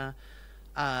not going to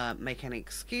make any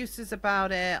excuses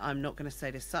about it. I'm not going to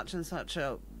say to such and such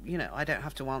I don't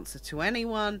have to answer to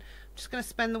anyone. I'm just going to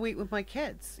spend the week with my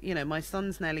kids. My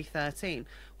son's nearly 13.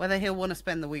 Whether he'll want to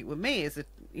spend the week with me is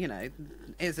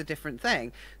a different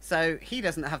thing. So he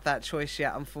doesn't have that choice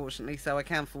yet, unfortunately. So I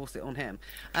can force it on him.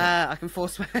 I can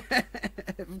force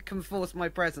my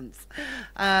presence.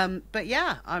 But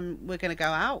yeah, we're going to go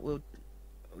out. We're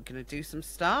going to do some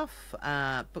stuff.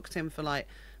 Booked him for like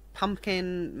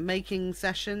pumpkin making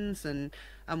sessions and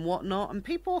whatnot. And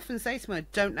people often say to me, I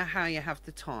don't know how you have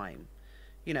the time.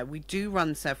 We do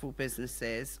run several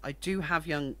businesses. I do have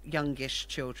youngish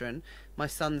children. My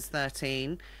son's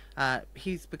 13.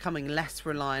 He's becoming less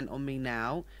reliant on me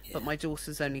now, but my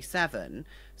daughter's only 7.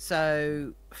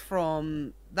 So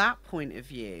from that point of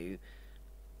view,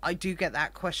 I do get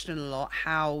that question a lot.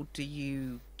 How do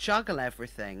you juggle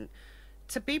everything?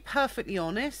 To be perfectly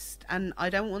honest, and I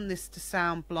don't want this to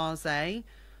sound blasé,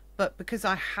 but because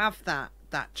I have that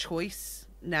choice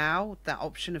now, that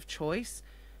option of choice,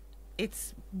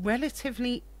 it's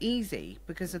relatively easy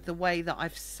because of the way that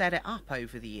I've set it up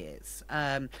over the years,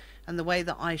 and the way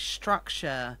that I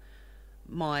structure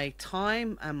my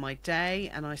time and my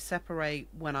day, and I separate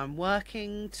when I'm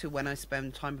working to when I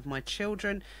spend time with my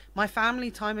children. My family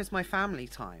time is my family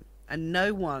time, and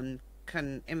no one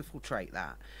can infiltrate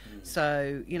that.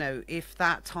 So if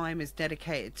that time is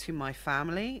dedicated to my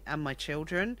family and my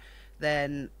children,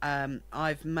 then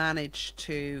I've managed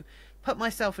to put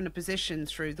myself in a position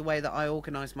through the way that I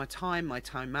organize my time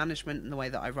management, and the way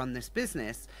that I run this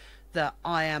business, that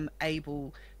I am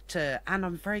able to, and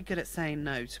I'm very good at saying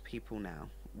no to people now,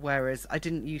 whereas I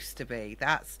didn't used to be.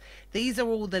 These are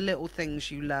all the little things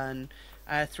you learn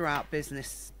throughout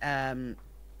business in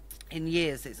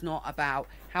years. It's not about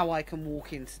how I can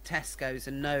walk into Tesco's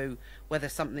and know whether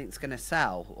something's going to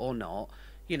sell or not.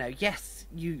 Yes,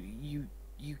 you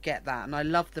get that, and I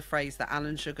love the phrase that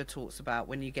Alan Sugar talks about,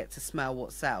 when you get to smell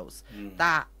what sells.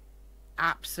 That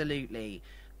absolutely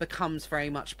becomes very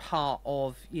much part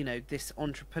of this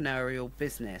entrepreneurial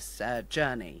business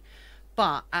journey.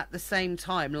 But at the same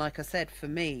time, like I said, for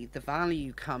me, the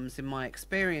value comes in my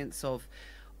experience of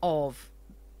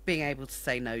being able to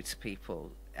say no to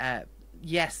people.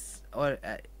 Yes, or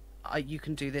you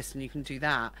can do this and you can do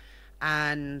that,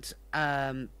 and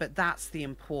but that's the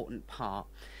important part.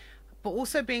 But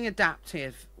also being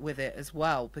adaptive with it as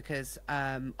well, because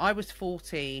I was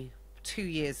 40 2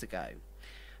 years ago,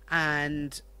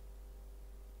 and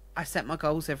I set my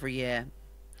goals every year,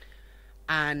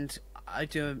 and I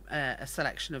do a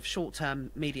selection of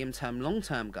short-term, medium-term,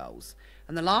 long-term goals.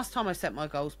 And the last time I set my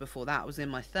goals before that was in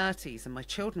my 30s, and my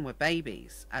children were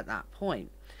babies at that point.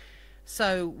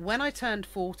 So when I turned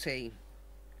 40,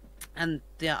 and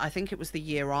I think it was the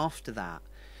year after that,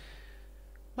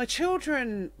 my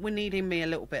children were needing me a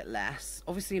little bit less.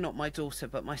 Obviously not my daughter,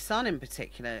 but my son in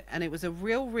particular. And it was a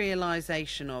real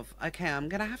realization of, okay, I'm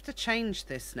going to have to change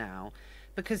this now,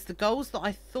 because the goals that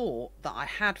I thought that I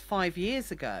had 5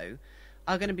 years ago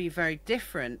are going to be very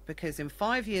different, because in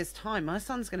 5 years' time, my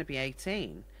son's going to be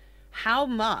 18. How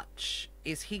much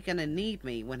is he going to need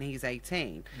me when he's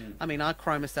 18? I mean, I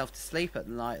cry myself to sleep at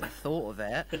night at the thought of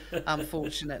it,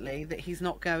 unfortunately, that he's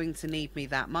not going to need me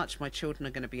that much. My children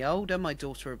are going to be older. My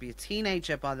daughter will be a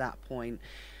teenager by that point.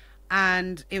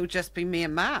 And it would just be me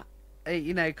and Matt,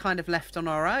 kind of left on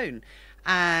our own.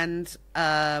 And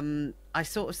I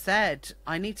sort of said,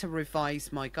 I need to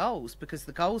revise my goals, because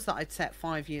the goals that I'd set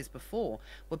 5 years before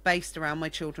were based around my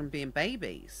children being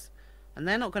babies. And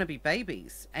they're not going to be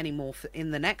babies anymore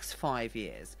in the next 5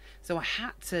 years. So I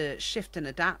had to shift and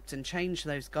adapt and change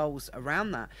those goals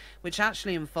around that, which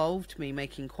actually involved me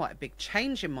making quite a big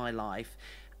change in my life.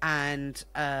 And,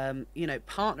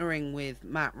 partnering with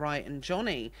Matt Wright and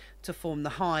Johnny to form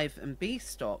the Hive and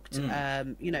Bestocked,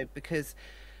 because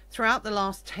throughout the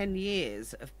last 10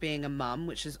 years of being a mum,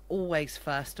 which is always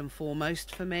first and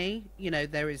foremost for me,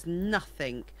 there is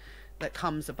nothing that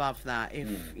comes above that.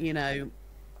 If,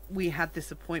 we had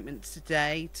this appointment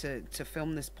today to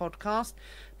film this podcast,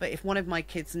 but if one of my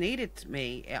kids needed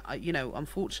me,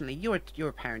 unfortunately, you're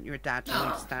a parent, you're a dad, you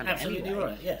understand it absolutely anyway.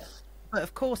 Right, yeah. But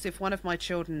of course, if one of my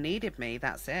children needed me,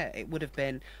 that's it. It would have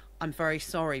been, I'm very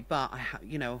sorry, but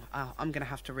I'm going to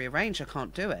have to rearrange. I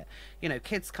can't do it. You know,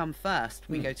 kids come first.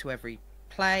 We go to every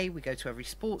play, we go to every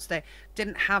sports day.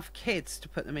 Didn't have kids to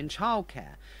put them in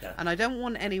childcare. Yeah. And I don't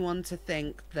want anyone to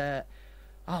think that,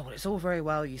 oh, well, it's all very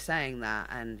well you saying that,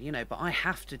 and but I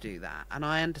have to do that, and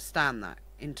I understand that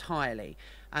entirely.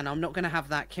 And I'm not going to have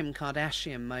that Kim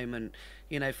Kardashian moment,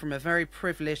 from a very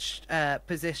privileged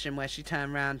position where she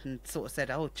turned around and sort of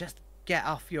said, oh, just get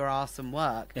off your arse and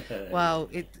work. Well,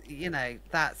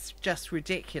 that's just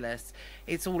ridiculous.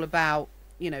 It's all about,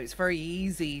 it's very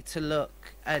easy to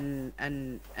look and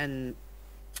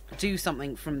do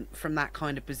something from that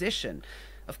kind of position.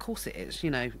 Of course it is.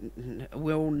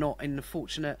 We're all not in the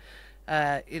fortunate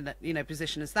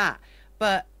position as that,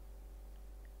 but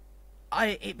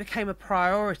it became a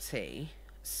priority.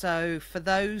 So for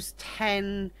those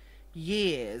 10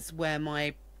 years where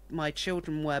my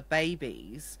children were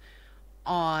babies,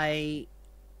 the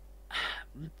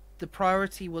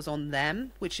priority was on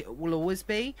them, which it will always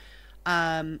be,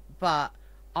 but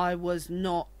I was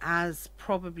not as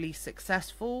probably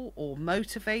successful or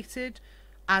motivated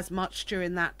as much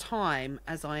during that time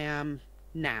as I am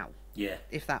now. Yeah.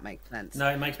 If that makes sense. No,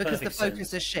 it makes perfect sense. Because the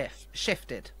focus has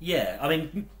shifted. Yeah, I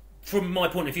mean, from my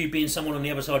point of view, being someone on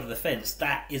the other side of the fence,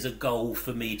 that is a goal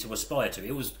for me to aspire to.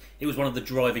 It was one of the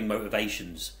driving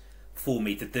motivations for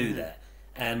me to do that.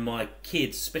 And my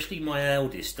kids, especially my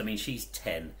eldest, I mean, she's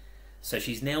 10, so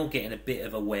she's now getting a bit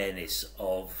of awareness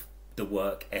of the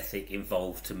work ethic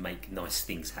involved to make nice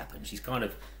things happen. She's kind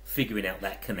of figuring out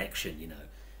that connection,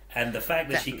 And the fact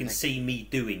that Definitely. she can see me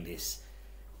doing this,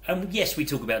 and yes, we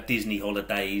talk about Disney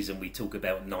holidays and we talk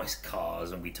about nice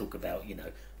cars and we talk about,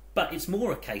 but it's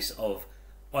more a case of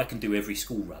I can do every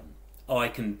school run. I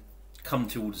can come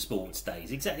to all the sports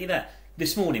days. Exactly that.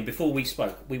 This morning, before we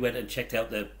spoke, we went and checked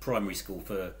out the primary school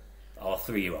for our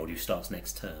 3-year-old who starts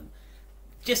next term.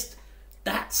 Just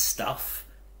that stuff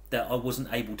that I wasn't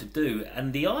able to do.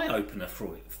 And the eye-opener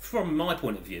for it, from my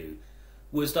point of view,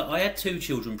 was that I had 2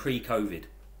 children pre-COVID.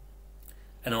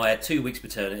 And I had 2 weeks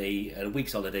paternity, a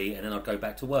week's holiday, and then I'd go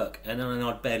back to work. And then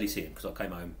I'd barely see him because I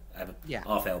came home, have a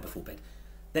half hour before bed.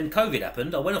 Then COVID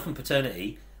happened, I went off on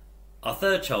paternity, our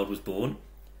 3rd child was born,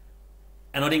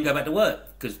 and I didn't go back to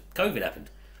work because COVID happened.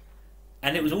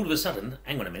 And it was all of a sudden,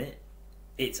 hang on a minute,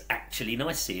 it's actually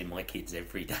nice seeing my kids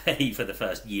every day for the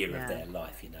first year of their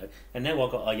life, And now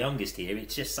I've got our youngest here,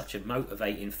 it's just such a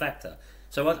motivating factor.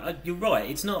 So you're right,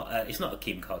 it's not a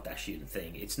Kim Kardashian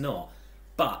thing, it's not.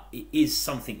 But it is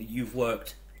something that you've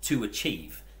worked to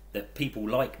achieve, that people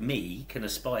like me can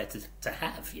aspire to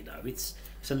have, It's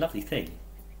a lovely thing.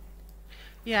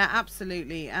 Yeah,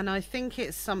 absolutely. And I think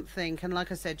it's something, and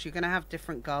like I said, you're going to have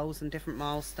different goals and different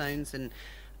milestones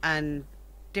and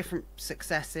different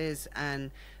successes. And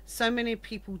so many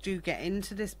people do get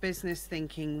into this business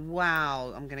thinking,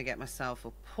 wow, I'm going to get myself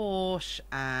a Porsche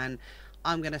and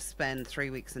I'm going to spend 3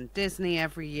 weeks in Disney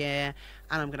every year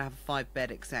and I'm going to have a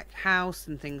 5-bed exec house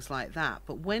and things like that.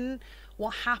 But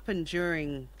what happened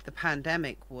during the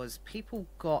pandemic was people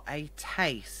got a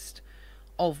taste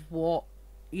of what,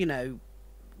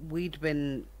 we'd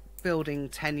been building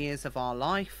 10 years of our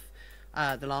life,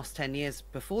 the last 10 years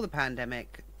before the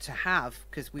pandemic to have,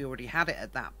 because we already had it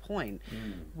at that point,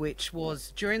 which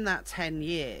was during that 10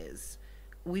 years,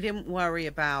 we didn't worry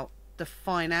about the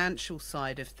financial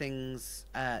side of things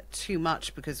too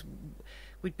much because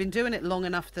we'd been doing it long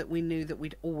enough that we knew that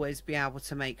we'd always be able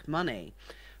to make money.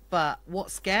 But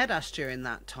what scared us during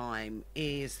that time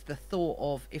is the thought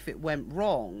of if it went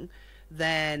wrong,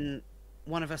 then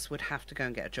one of us would have to go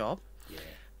and get a job,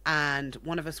 and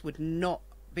one of us would not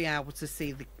be able to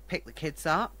pick the kids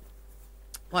up.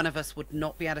 One of us would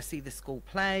not be able to see the school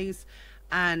plays,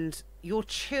 and your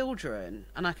children,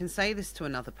 and I can say this to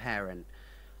another parent,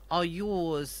 are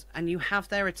yours, and you have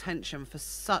their attention for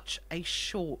such a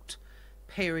short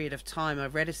period of time. I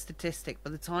read a statistic,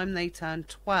 by the time they turn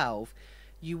 12,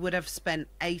 you would have spent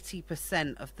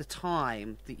 80% of the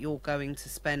time that you're going to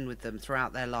spend with them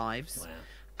throughout their lives. Wow.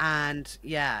 And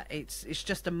yeah, it's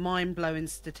just a mind-blowing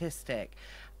statistic.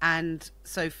 And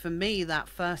so for me, that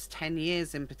first 10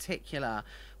 years in particular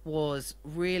was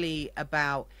really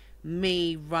about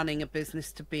me running a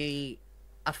business to be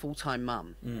a full-time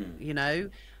mum,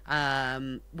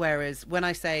 whereas when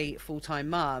I say full-time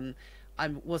mum, I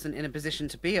wasn't in a position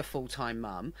to be a full-time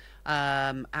mum,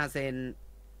 as in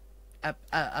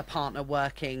a partner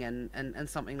working and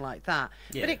something like that.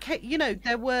 But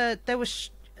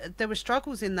there were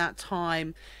struggles in that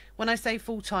time. When I say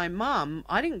full-time mum,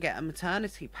 I didn't get a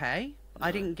maternity pay. No.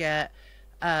 I didn't get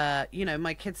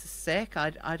my kids are sick.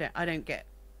 I don't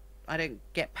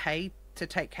get paid to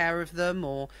take care of them,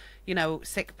 or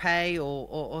sick pay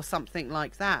or something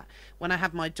like that. When I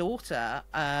had my daughter,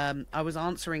 I was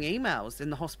answering emails in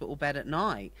the hospital bed at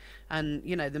night, and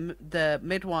the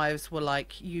midwives were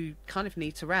like, you kind of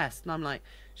need to rest, and I'm like,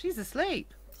 she's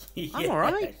asleep. I'm all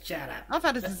right. Shut up. I've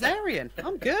had a cesarean.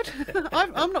 I'm good.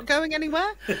 I'm not going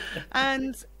anywhere.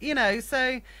 And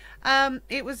so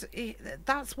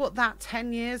that's what that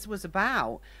 10 years was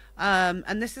about.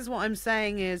 And this is what I'm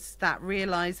saying, is that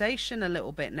realization a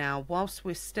little bit now, whilst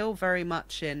we're still very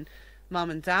much in mum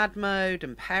and dad mode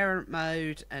and parent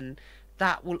mode, and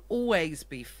that will always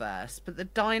be first, but the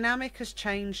dynamic has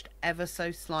changed ever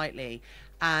so slightly.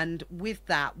 And with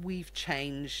that, we've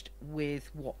changed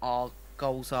with what our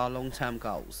goals are, long-term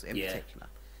goals in particular.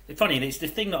 It's funny, and it's the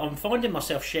thing that I'm finding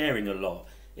myself sharing a lot.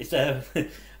 It's a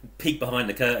peek behind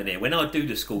the curtain here. When I do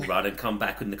the school run and come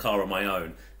back in the car on my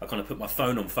own, I kind of put my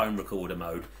phone on phone recorder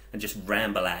mode and just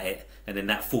ramble at it, and then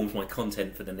that forms my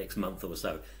content for the next month or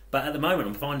so. But at the moment,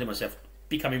 I'm finding myself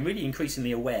becoming really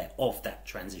increasingly aware of that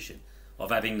transition,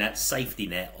 of having that safety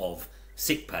net of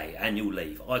sick pay, annual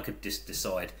leave. I could just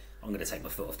decide I'm going to take my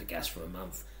foot off the gas for a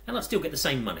month, and I'd still get the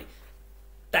same money.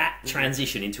 That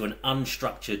transition into an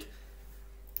unstructured,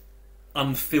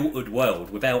 unfiltered world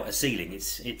without a ceiling,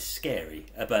 it's scary.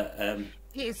 But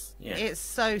it's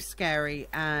so scary.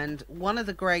 And one of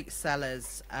the great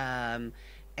sellers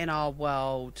in our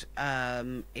world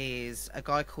is a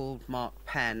guy called Mark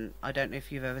Penn. I don't know if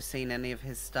you've ever seen any of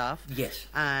his stuff. Yes.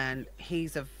 And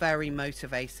he's a very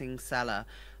motivating seller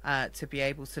to be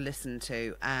able to listen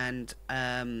to. And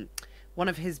one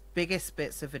of his biggest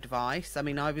bits of advice, I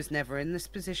mean, I was never in this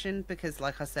position because,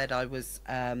 like I said, I was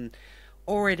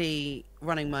already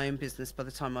running my own business by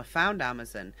the time I found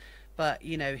Amazon. But,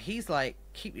 he's like,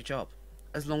 keep your job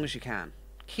as long as you can.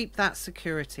 Keep that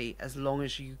security as long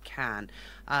as you can.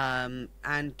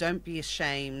 And don't be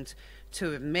ashamed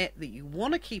to admit that you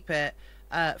want to keep it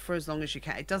for as long as you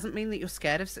can. It doesn't mean that you're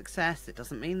scared of success. It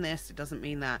doesn't mean this. It doesn't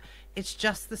mean that. It's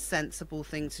just the sensible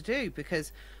thing to do,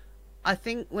 because I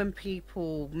think when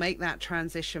people make that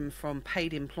transition from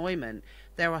paid employment,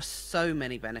 there are so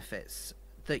many benefits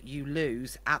that you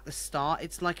lose at the start.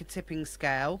 It's like a tipping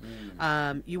scale.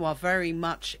 You are very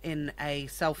much in a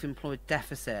self-employed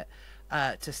deficit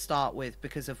to start with,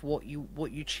 because of what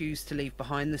you choose to leave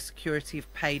behind, the security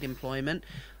of paid employment,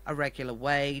 a regular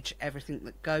wage, everything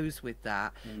that goes with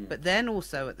that. But then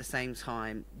also at the same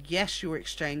time, yes, you're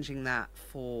exchanging that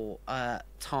for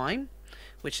time,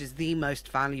 which is the most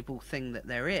valuable thing that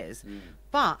there is.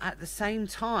 But at the same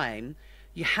time,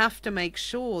 you have to make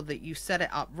sure that you set it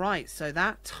up right, so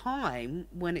that time,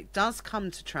 when it does come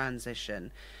to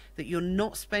transition, that you're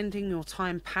not spending your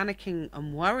time panicking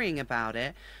and worrying about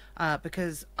it,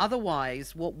 because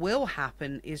otherwise what will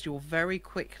happen is you'll very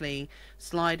quickly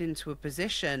slide into a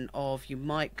position of, you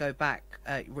might go back,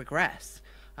 regress,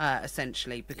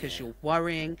 essentially, because you're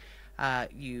worrying.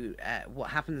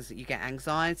 What happens is that you get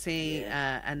anxiety,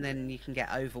 and then you can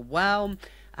get overwhelmed,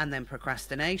 and then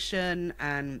procrastination,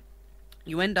 and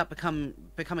you end up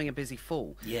becoming a busy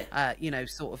fool.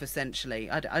 Sort of, essentially.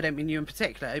 I don't mean you in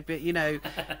particular, but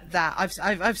that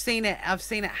I've seen it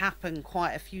happen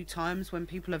quite a few times when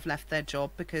people have left their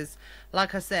job, because,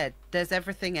 like I said, there's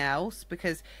everything else,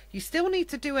 because you still need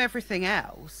to do everything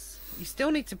else. You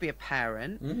still need to be a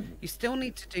parent. You still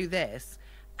need to do this.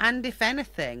 And if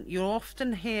anything, you'll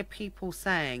often hear people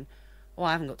saying, "Oh,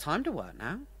 I haven't got time to work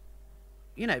now,"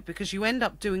 because you end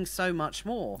up doing so much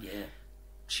more.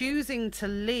 Choosing to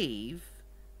leave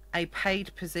a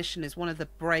paid position is one of the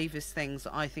bravest things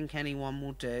that I think anyone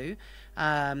will do,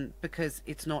 because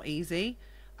it's not easy.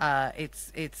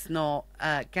 It's not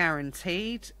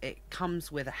guaranteed. It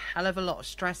comes with a hell of a lot of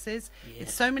stresses.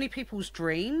 It's so many people's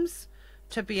dreams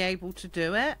to be able to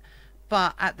do it.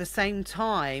 But at the same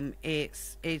time,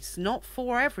 it's not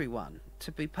for everyone,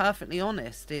 to be perfectly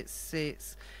honest.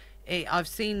 I've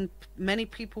seen many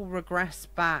people regress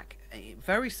back,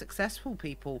 very successful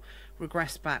people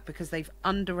regress back, because they've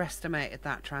underestimated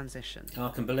that transition. I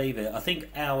can believe it. I think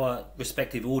our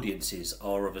respective audiences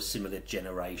are of a similar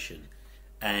generation.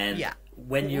 And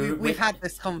we've had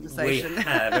this conversation. We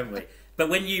have, haven't we? But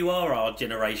when you are our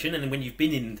generation, and when you've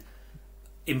been in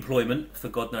employment for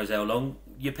God knows how long,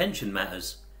 your pension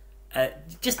matters.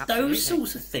 Just Absolutely. Those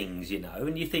sorts of things,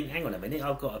 and you think, hang on a minute,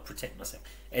 I've got to protect myself.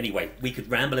 Anyway, we could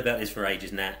ramble about this for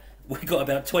ages, Nat. We've got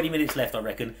about 20 minutes left, I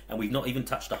reckon, and we've not even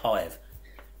touched a hive.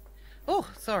 Oh,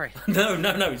 sorry. No,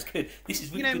 it's good. This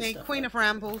is really good me, stuff, Queen of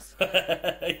Rambles.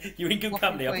 You're in good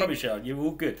company, I promise you. You're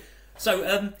all good.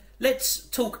 So, let's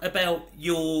talk about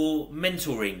your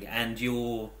mentoring and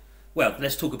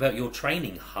let's talk about your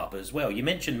training hub as well. You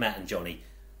mentioned Matt and Johnny.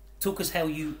 talk us how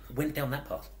you went down that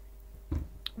path.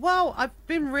 Well, I've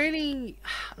been really,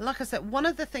 like I said, one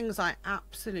of the things I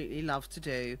absolutely love to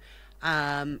do,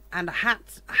 and I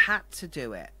had to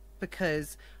do it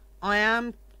because I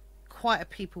am quite a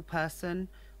people person.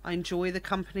 I enjoy the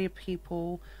company of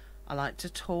people. I like to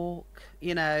talk,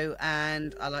 you know,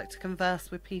 and I like to converse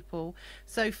with people.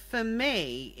 So for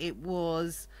me, it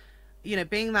was, you know,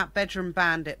 being that bedroom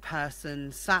bandit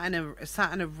person, sat in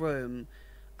a room,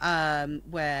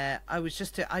 where I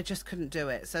just couldn't do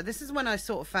it. So this is when I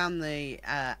sort of found the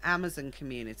Amazon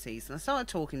communities, and I started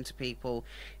talking to people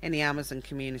in the Amazon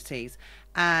communities,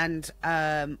 and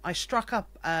I struck up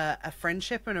a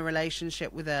friendship and a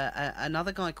relationship with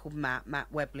another guy called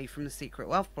Matt Webley from the Secret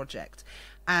Wealth Project,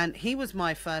 and he was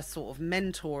my first sort of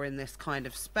mentor in this kind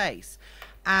of space,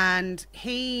 and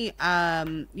he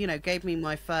you know, gave me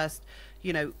my first,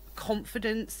 you know,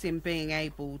 confidence in being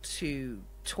able to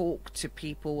talk to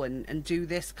people and do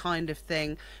this kind of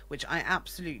thing, which I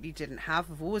absolutely didn't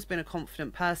have. I've always been a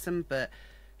confident person, but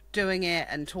doing it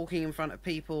and talking in front of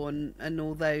people and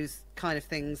all those kind of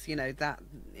things, you know, that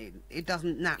it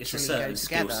doesn't naturally it's a certain go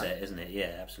together. skill set, isn't it?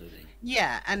 Yeah, absolutely.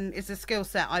 Yeah, and it's a skill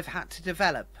set I've had to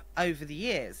develop over the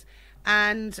years.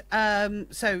 And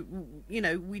so, you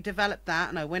know, we developed that,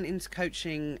 and I went into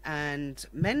coaching and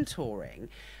mentoring.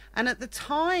 And at the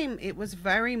time, it was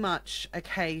very much a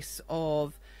case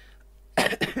of,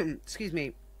 excuse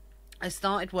me, I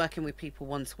started working with people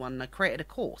one-to-one, and I created a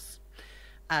course.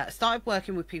 Started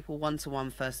working with people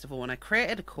one-to-one, first of all, and I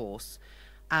created a course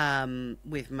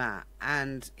with Matt.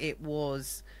 And it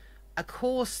was a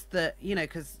course that, you know,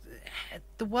 because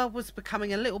the world was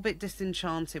becoming a little bit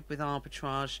disenchanted with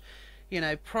arbitrage. You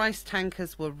know, price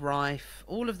tankers were rife,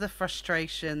 all of the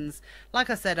frustrations. Like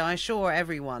I said, I assure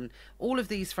everyone, all of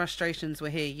these frustrations were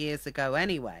here years ago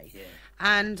anyway. Yeah.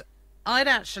 And I'd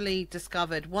actually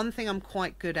discovered one thing I'm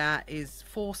quite good at is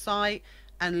foresight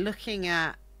and looking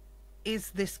at,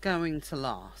 is this going to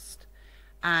last?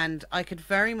 And I could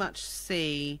very much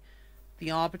see the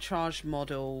arbitrage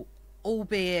model,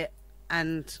 albeit,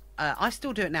 and I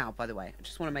still do it now, by the way. I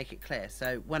just want to make it clear.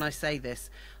 So when I say this,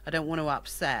 I don't want to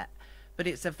upset, but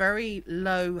it's a very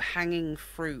low hanging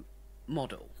fruit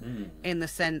model in the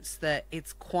sense that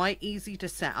it's quite easy to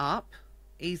set up,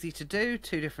 easy to do,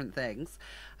 two different things,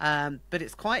 but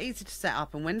it's quite easy to set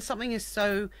up. And when something is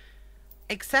so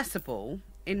accessible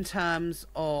in terms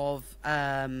of,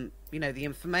 you know, the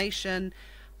information,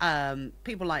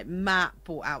 people like Matt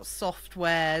bought out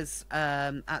softwares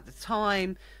at the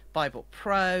time, Bible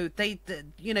Pro,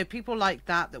 you know, people like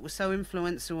that were so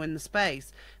influential in the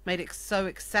space made it so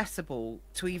accessible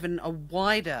to even a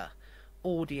wider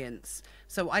audience.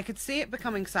 So I could see it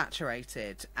becoming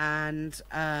saturated, and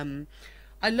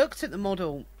I looked at the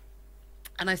model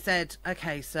and I said,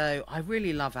 okay, so I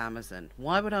really love Amazon.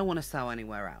 Why would I want to sell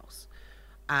anywhere else?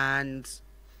 And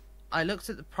I looked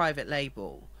at the private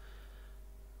label,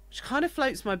 which kind of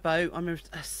floats my boat. I'm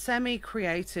a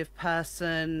semi-creative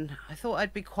person. I thought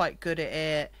I'd be quite good at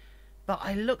it, but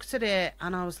I looked at it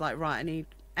and I was like, right, I need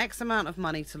X amount of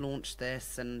money to launch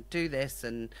this and do this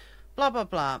and blah, blah,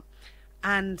 blah.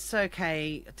 And so,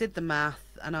 okay, I did the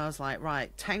math and I was like,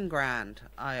 right, 10 grand.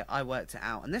 I worked it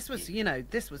out. And this was, you know,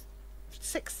 this was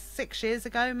six years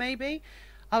ago, maybe.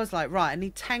 I was like, right, I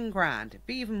need 10 grand. It'd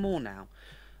be even more now.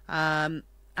 And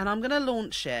I'm going to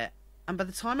launch it. And by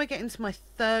the time I get into my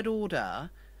third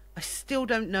order, I still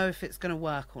don't know if it's going to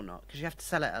work or not, because you have to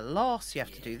sell it at a loss, you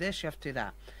have to do this, you have to do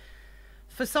that.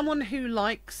 For someone who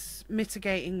likes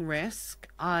mitigating risk,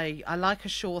 I like a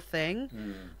sure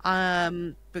thing,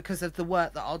 because of the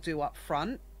work that I'll do up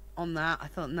front on that. I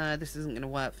thought, no, this isn't going to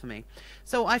work for me.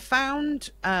 So I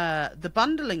found the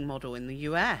bundling model in the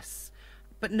US,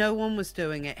 but no one was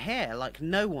doing it here. Like,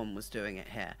 no one was doing it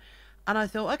here. And I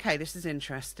thought, okay, this is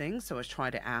interesting. So I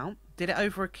tried it out, did it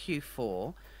over a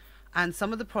Q4, and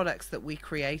some of the products that we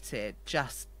created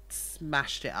just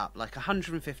smashed it up, like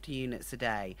 150 units a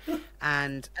day.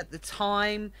 And at the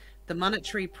time, the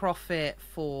monetary profit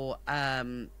for RA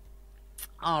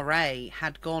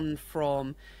had gone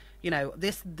from, you know,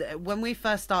 when we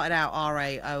first started out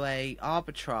RA, OA,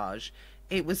 arbitrage,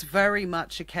 it was very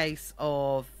much a case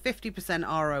of 50%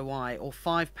 ROI or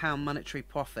 £5 monetary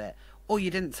profit, or you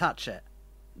didn't touch it.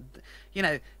 You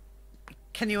know,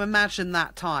 can you imagine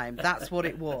that time? That's what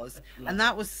it was. And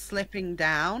that was slipping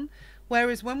down.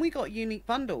 Whereas when we got unique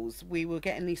bundles, we were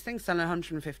getting these things selling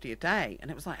 150 a day, and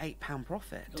it was like £8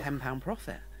 profit, £10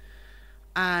 profit.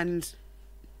 And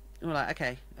we're like,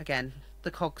 okay, again,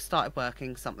 the cog started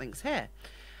working, something's here.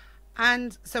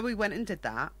 And so we went and did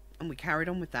that, and we carried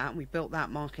on with that, and we built that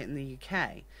market in the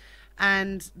UK.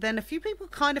 And then a few people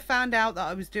kind of found out that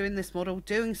I was doing this model,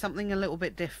 doing something a little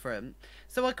bit different.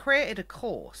 So I created a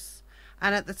course.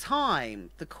 And at the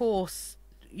time, the course,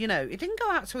 you know, it didn't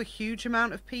go out to a huge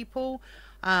amount of people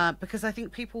because I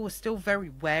think people were still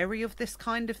very wary of this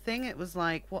kind of thing. It was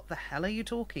like, what the hell are you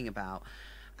talking about?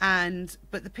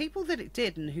 But the people that it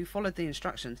did and who followed the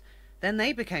instructions, then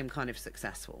they became kind of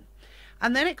successful.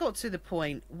 And then it got to the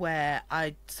point where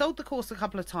I sold the course a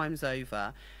couple of times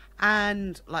over,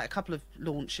 and like a couple of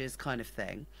launches kind of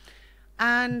thing.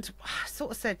 And I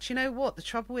sort of said, you know what, the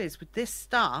trouble is with this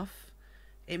stuff,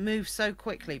 it moves so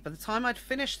quickly. By the time I'd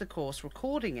finished the course,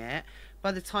 recording it,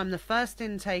 by the time the first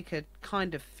intake had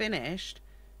kind of finished,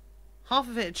 half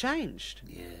of it had changed.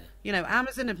 Yeah. You know,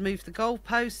 Amazon had moved the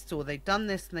goalposts, or they'd done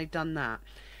this and they'd done that.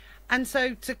 And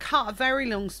so, to cut a very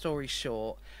long story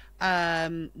short,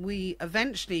 we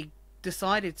eventually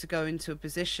decided to go into a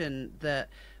position that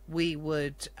we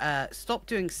would stop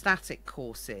doing static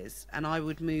courses, and I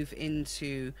would move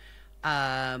into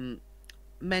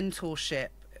mentorship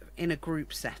in a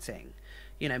group setting,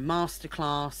 you know,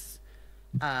 masterclass,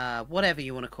 whatever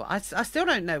you want to call it. I still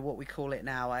don't know what we call it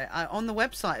now. I on the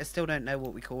website I still don't know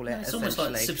what we call it. It's almost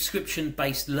like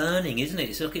subscription-based learning, isn't it?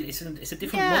 It's a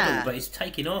different model, but it's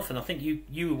taking off, and I think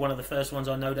you were one of the first ones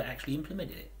I know that actually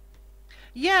implemented it.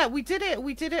 Yeah, we did it.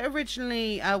 We did it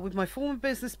originally with my former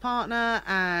business partner,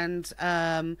 and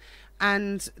then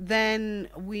and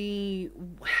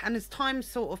as time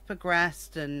sort of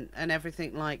progressed and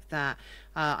everything like that,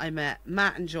 I met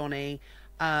Matt and Johnny,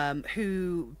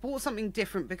 who bought something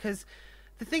different, because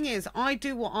the thing is, I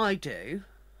do what I do,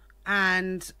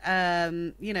 and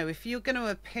you know, if you're going to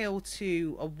appeal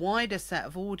to a wider set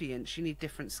of audience, you need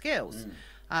different skills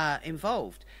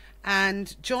involved.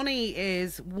 And Johnny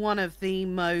is one of the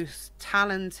most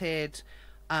talented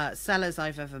sellers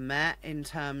I've ever met, in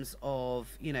terms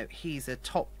of, you know, he's a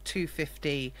top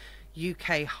 250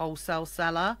 UK wholesale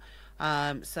seller.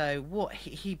 So what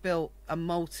he built a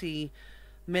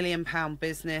multi-million-pound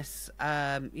business,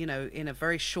 you know, in a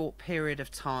very short period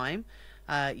of time,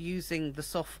 using the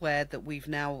software that we've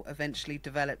now eventually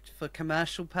developed for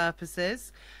commercial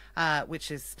purposes. Which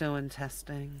is still in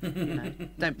testing. You know,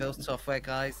 don't build software,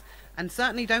 guys, and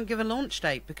certainly don't give a launch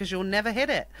date, because you'll never hit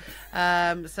it.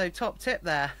 So top tip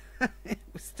there. We're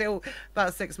still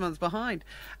about 6 months behind.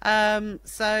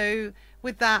 So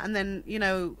with that, and then, you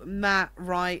know, Matt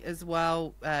Wright as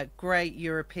well, great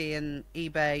European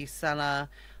eBay seller,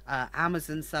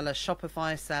 Amazon seller,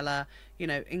 Shopify seller, you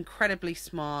know, incredibly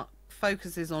smart,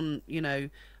 focuses on, you know,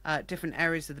 different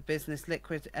areas of the business,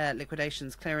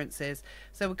 liquidations, clearances.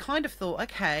 So we kind of thought,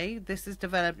 okay, this has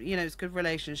developed, you know, it's a good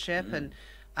relationship, and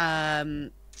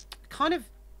kind of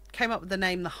came up with the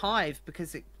name The Hive,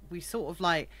 because we sort of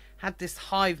like had this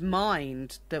hive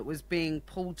mind that was being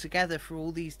pulled together for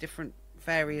all these different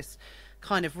various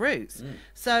kind of routes.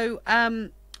 So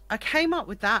I came up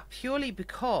with that purely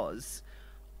because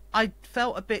I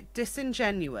felt a bit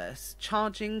disingenuous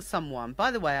charging someone.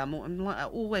 By the way, I'm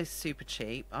like always super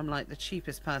cheap. I'm like the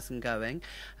cheapest person going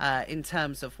in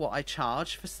terms of what I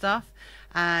charge for stuff.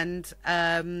 And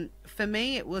for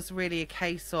me, it was really a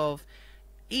case of,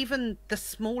 even the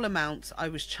small amounts I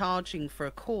was charging for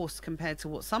a course compared to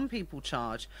what some people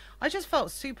charge, I just felt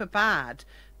super bad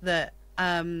that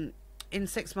in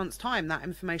 6 months' time that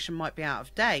information might be out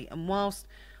of date. And whilst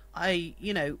I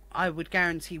would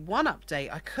guarantee one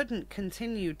update, I couldn't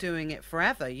continue doing it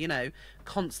forever, you know,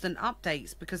 constant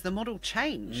updates, because the model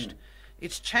changed.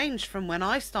 It's changed from when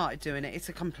I started doing it. It's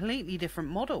a completely different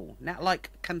model now, like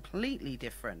completely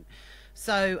different.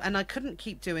 So, and I couldn't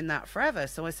keep doing that forever.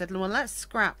 So I said, well, let's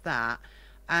scrap that,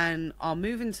 and I'll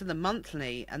move into the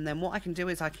monthly. And then what I can do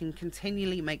is I can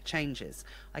continually make changes.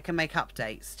 I can make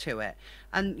updates to it.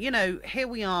 And, you know, here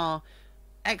we are,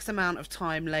 X amount of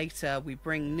time later, we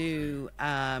bring new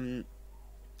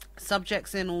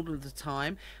subjects in all of the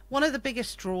time. One of the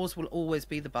biggest draws will always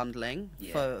be the bundling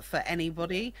for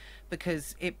anybody,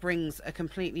 because it brings a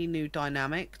completely new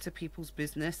dynamic to people's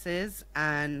businesses.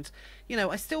 And, you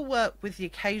know, I still work with the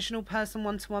occasional person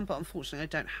one-to-one, but unfortunately I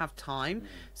don't have time.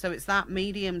 So it's that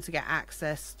medium to get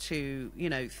access to, you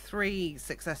know, 3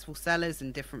 successful sellers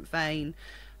in different vein,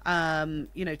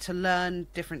 you know, to learn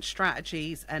different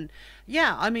strategies. And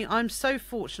yeah, I mean, I'm so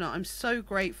fortunate, I'm so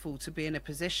grateful to be in a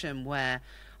position where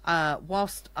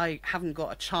whilst I haven't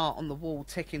got a chart on the wall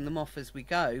ticking them off as we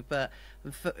go, but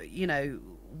for, you know,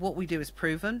 what we do is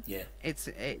proven. It's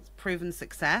proven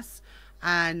success,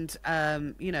 and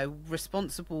you know,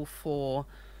 responsible for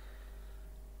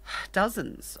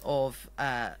dozens of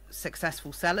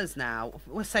successful sellers now.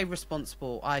 We'll say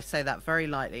responsible, I say that very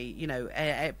lightly, you know,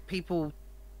 people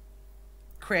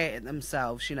create it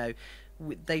themselves.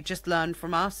 They just learn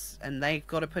from us, and they've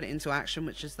got to put it into action,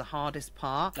 which is the hardest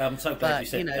part. I'm so glad you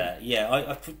said that. Yeah,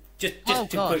 I just oh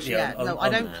to gosh, quickly yeah. No, I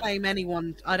don't that. claim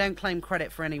anyone. I don't claim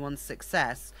credit for anyone's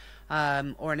success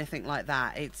or anything like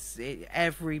that.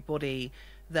 Everybody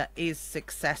that is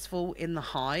successful in the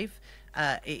hive.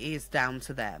 It is down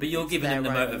to them. But you're giving them the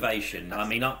motivation. I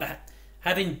mean,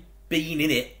 having been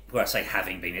in it. Well, I say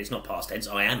having been. It's not past tense.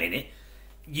 I am in it.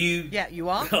 You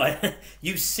are.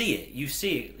 You see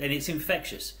it, and it's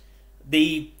infectious.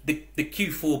 The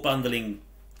Q4 bundling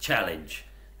challenge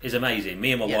is amazing.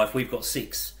 Me and my wife, we've got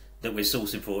 6 that we're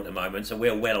sourcing for at the moment, so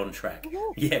we're well on track.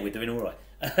 Ooh. Yeah, we're doing all right.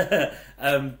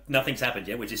 Nothing's happened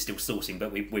yet. We're just still sourcing,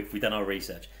 but we've done our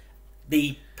research.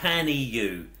 The Pan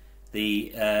EU,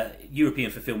 the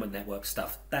European Fulfillment Network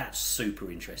stuff, that's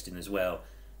super interesting as well,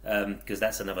 because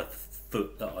that's another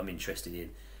foot that I'm interested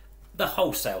in. The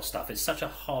wholesale stuff, it's such a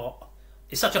hot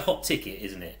ticket,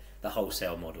 isn't it? The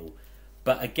wholesale model.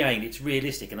 But again, it's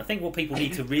realistic, and I think what people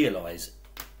need to realise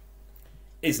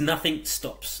is nothing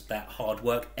stops that hard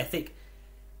work ethic.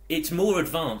 It's more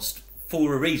advanced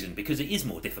for a reason, because it is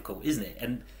more difficult, isn't it?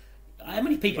 And how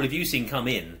many people have you seen come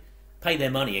in, pay their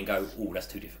money and go, oh, that's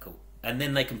too difficult, and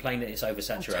then they complain that it's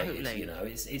oversaturated? Oh,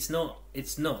 totally. It's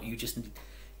not.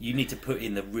 You need to put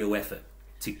in the real effort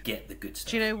to get the good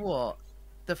stuff. Do you know what?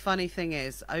 The funny thing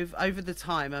is, over the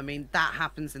time, I mean, that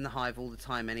happens in the hive all the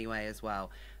time anyway as well.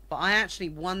 But I actually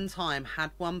one time had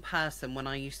one person, when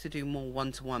I used to do more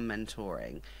one-to-one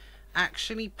mentoring,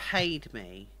 actually paid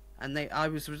me, and I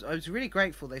was really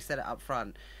grateful they said it up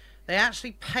front. They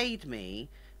actually paid me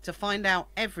to find out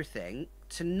everything,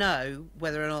 to know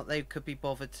whether or not they could be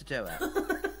bothered to do it.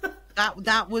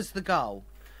 that was the goal,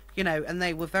 and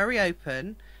they were very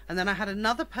open. And then I had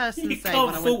another person say, "You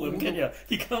can't fault them, can you?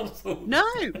 You can't fault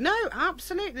them." No,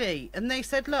 absolutely. And they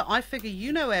said, "Look, I figure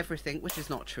you know everything," which is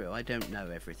not true. I don't know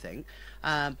everything,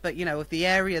 but of the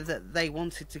area that they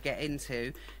wanted to get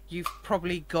into, you've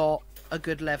probably got a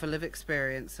good level of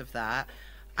experience of that,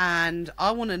 and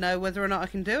I want to know whether or not I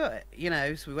can do it.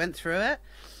 So we went through it,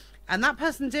 and that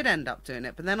person did end up doing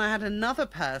it. But then I had another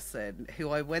person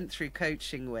who I went through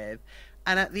coaching with,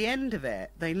 and at the end of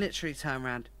it, they literally turned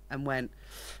around and went,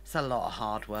 "It's a lot of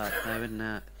hard work though, isn't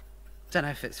it? Don't know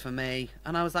if it's for me."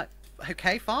 And I was like,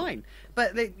 okay, fine.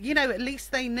 But at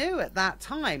least they knew at that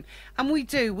time. And we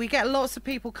get lots of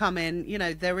people come in.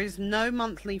 There is no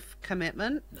monthly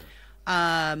commitment.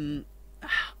 I'm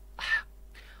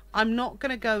not going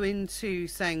to go into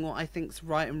saying what I think's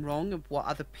right and wrong of what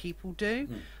other people do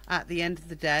at the end of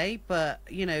the day, but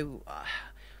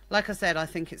like I said, I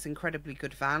think it's incredibly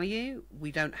good value. We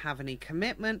don't have any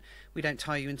commitment. We don't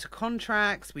tie you into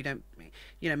contracts. We don't,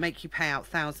 make you pay out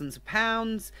thousands of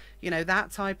pounds,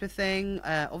 that type of thing.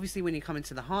 Obviously, when you come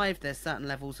into the hive, there's certain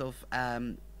levels of,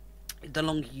 the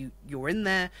longer you're in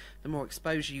there, the more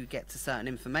exposure you get to certain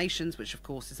informations, which of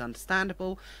course is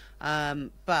understandable.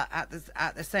 But at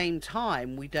the same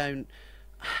time,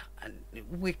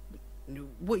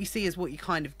 what you see is what you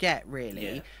kind of get,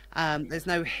 really. There's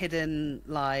no hidden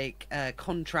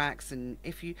contracts, and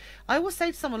I always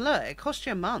say to someone, look, it costs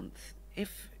you a month.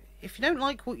 If you don't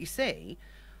like what you see,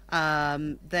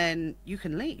 then you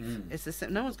can leave. It's the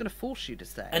same. No one's going to force you to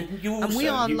stay. And we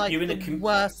are the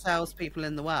worst salespeople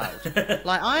in the world.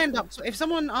 I end up, if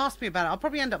someone asks me about it, I'll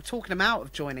probably end up talking them out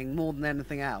of joining more than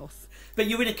anything else. But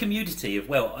you're in a community of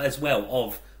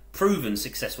proven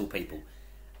successful people.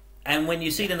 And when you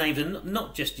see the names, and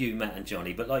not just you, Matt and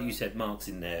Johnny, but like you said, Mark's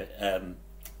in there.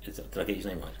 Did I get his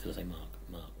name right? Did I say Mark?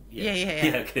 Mark.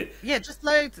 Yeah, good. Yeah, just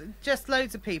loads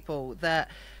of people that,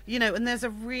 and there's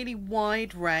a really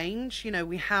wide range.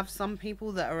 We have some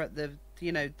people that are at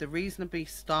the reasonably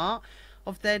start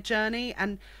of their journey,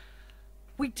 and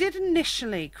we did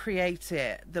initially create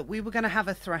it that we were going to have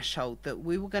a threshold, that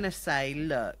we were going to say,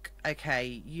 look,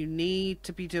 okay, you need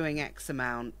to be doing X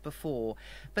amount before.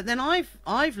 But then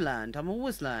I've learned, I'm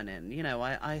always learning.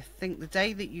 I think the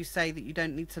day that you say that you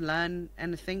don't need to learn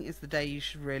anything is the day you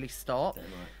should really stop. Right.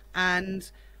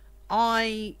 And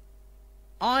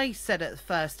I said at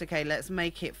first, okay, let's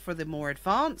make it for the more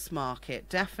advanced market,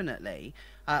 definitely,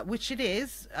 which it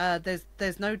is.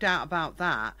 There's no doubt about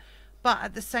that. But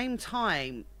at the same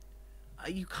time,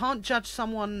 you can't judge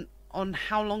someone on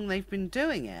how long they've been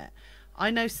doing it.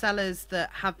 I know sellers that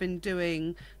have been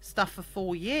doing stuff for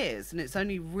 4 years, and it's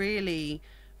only really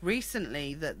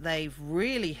recently that they've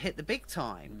really hit the big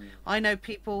time. I know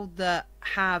people that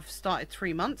have started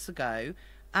 3 months ago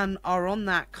and are on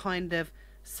that kind of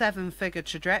 7-figure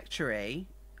trajectory,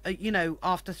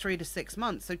 after 3 to 6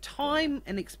 months. So time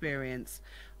and experience,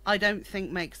 I don't think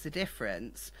makes a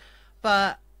difference.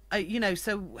 But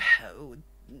so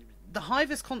the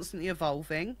hive is constantly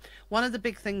evolving. One of the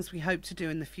big things we hope to do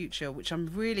in the future, which I'm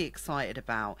really excited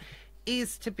about,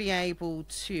 is to be able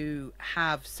to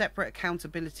have separate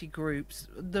accountability groups.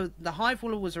 The hive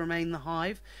will always remain the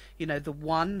hive, you know, the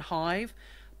one hive,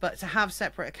 but to have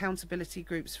separate accountability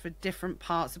groups for different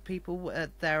parts of people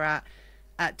they're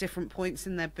at different points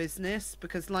in their business.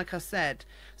 Because like I said,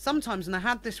 sometimes, and I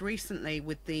had this recently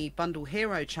with the Bundle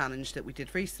Hero challenge that we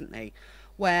did recently,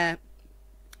 where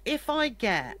if I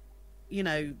get, you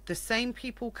know, the same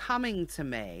people coming to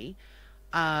me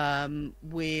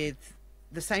with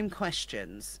the same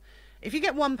questions, if you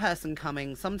get one person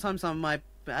coming, sometimes I might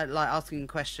like asking a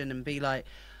question and be like,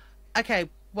 okay,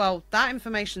 well, that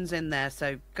information's in there,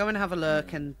 so go and have a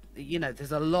look. And you know,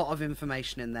 there's a lot of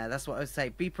information in there. That's what I would say.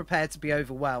 Be prepared to be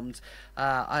overwhelmed.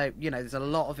 You know, there's a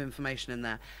lot of information in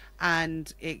there,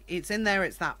 and it's in there.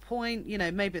 It's that point. You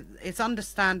know, maybe it's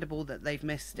understandable that they've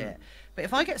missed it. But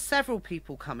if I get several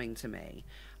people coming to me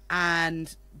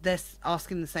and they're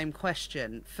asking the same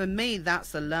question, for me,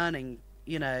 that's a learning.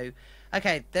 You know,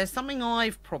 okay, there's something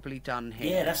I've probably done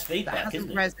here. Yeah, that's feedback, that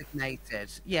hasn't isn't it?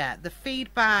 resonated. Yeah, the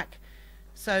feedback.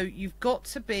 So you've got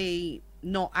to be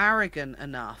not arrogant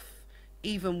enough,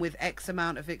 even with X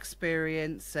amount of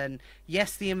experience, and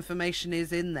yes, the information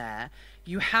is in there.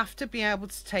 You have to be able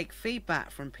to take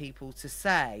feedback from people to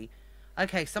say,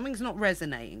 okay, something's not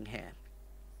resonating here.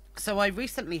 So I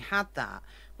recently had that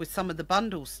with some of the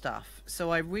bundle stuff.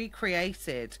 So I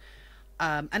recreated,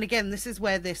 and again, this is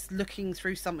where this looking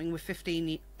through something with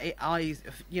 15 eyes,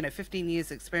 you know, 15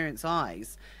 years experience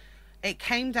eyes, it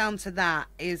came down to that.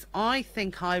 Is I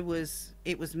think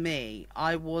it was me.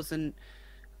 I wasn't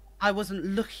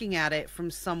looking at it from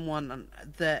someone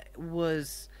that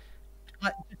was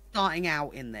like starting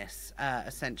out in this,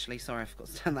 essentially. Sorry, I forgot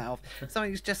to turn that off.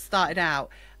 Someone who's just started out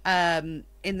in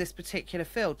this particular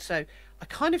field. So I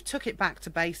kind of took it back to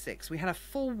basics. We had a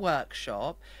full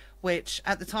workshop, which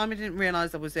at the time I didn't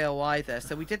realise I was ill either.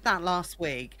 So we did that last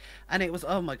week, and it was,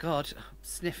 oh my God,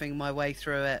 sniffing my way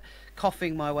through it,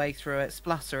 coughing my way through it,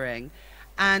 spluttering.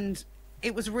 And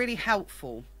it was really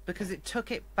helpful because it took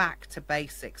it back to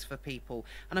basics for people.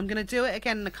 And I'm going to do it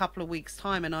again in a couple of weeks'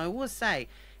 time. And I always say,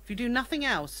 if you do nothing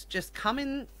else, just come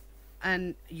in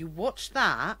and you watch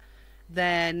that,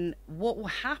 then what will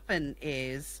happen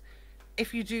is,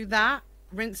 if you do that,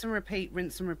 rinse and repeat,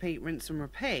 rinse and repeat, rinse and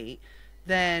repeat,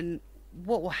 then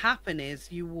what will happen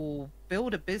is you will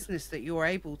build a business that you're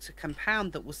able to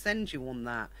compound, that will send you on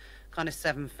that kind of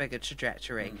 7-figure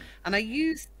trajectory. And I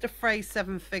use the phrase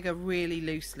 7-figure really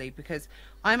loosely because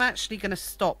I'm actually going to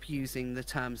stop using the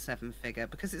term 7-figure,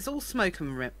 because it's all smoke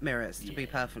and mirrors, to be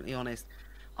perfectly honest.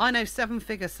 I know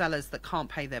 7-figure sellers that can't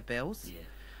pay their bills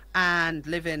and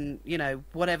live in, you know,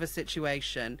 whatever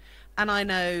situation. And I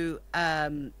know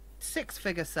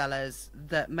 6-figure sellers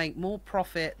that make more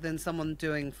profit than someone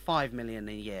doing 5 million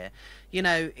a year. You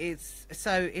know, it's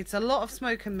a lot of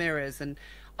smoke and mirrors, and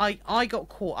I got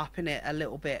caught up in it a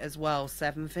little bit as well.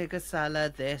 7-figure seller,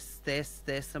 this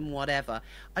and whatever.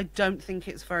 I don't think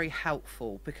it's very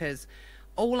helpful, because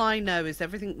all I know is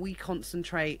everything we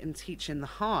concentrate and teach in the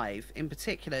hive in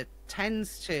particular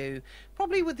tends to,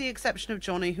 probably with the exception of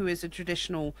Johnny, who is a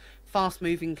traditional fast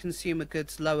moving consumer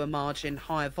goods, lower margin,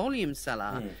 higher volume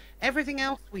seller, everything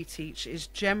else we teach is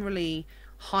generally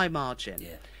high margin.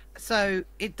 So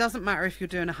it doesn't matter if you're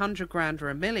doing 100 grand or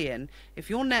a million. If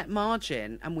your net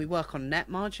margin, and we work on net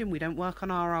margin, we don't work on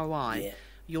ROI.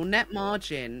 Your net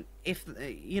margin, if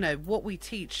you know what we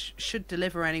teach, should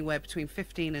deliver anywhere between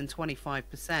 15 and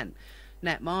 25%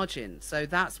 net margin. So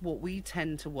that's what we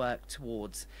tend to work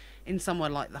towards in somewhere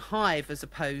like the hive, as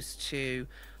opposed to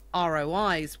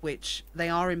ROIs, which they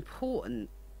are important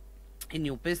in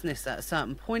your business at a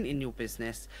certain point in your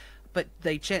business, but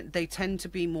they tend to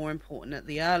be more important at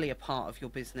the earlier part of your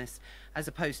business as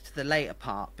opposed to the later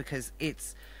part, because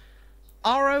it's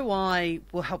ROI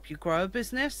will help you grow a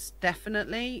business,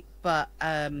 definitely, but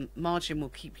margin will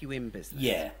keep you in business.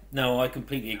 Yeah, no, I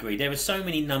completely agree. There are so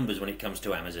many numbers when it comes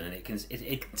to Amazon,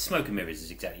 and smoke and mirrors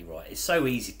is exactly right. It's so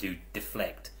easy to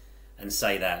deflect and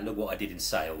say that, look what I did in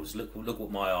sales, look what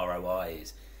my ROI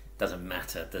is. Doesn't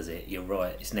matter, does it? You're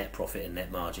right. It's net profit and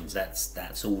net margins.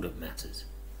 That's all that matters.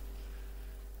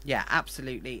 Yeah,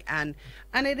 absolutely, and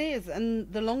it is.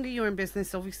 And the longer you're in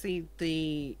business, obviously,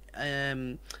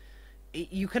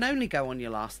 you can only go on your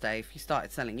last day if you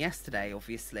started selling yesterday,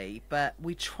 obviously. But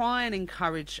we try and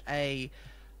encourage a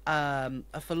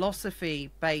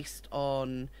philosophy based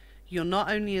on, you're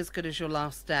not only as good as your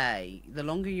last day. The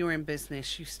longer you're in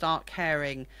business, you start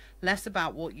caring less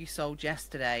about what you sold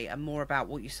yesterday and more about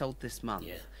what you sold this month.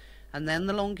 And then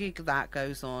the longer that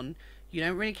goes on, You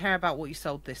don't really care about what you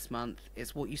sold this month.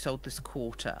 It's what you sold this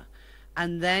quarter.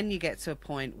 And then you get to a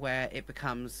point where it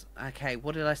becomes, okay,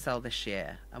 what did I sell this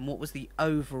year? And what was the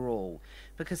overall?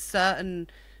 Because certain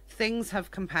things have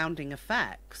compounding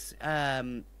effects.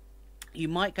 You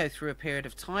might go through a period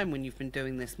of time when you've been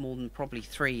doing this more than probably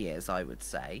 3 years, I would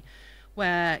say,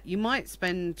 where you might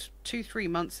spend 2-3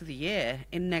 months of the year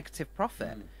in negative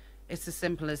profit. It's as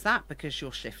simple as that, because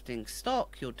you're shifting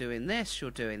stock, you're doing this, you're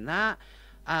doing that.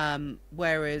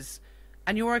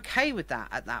 And you're okay with that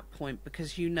at that point,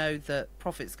 because you know that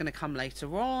profit's going to come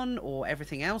later on, or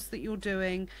everything else that you're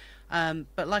doing.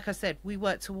 But like I said, we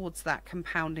work towards that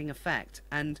compounding effect.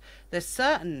 And there's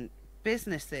certain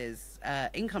businesses,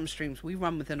 income streams we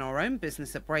run within our own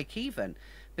business at break even,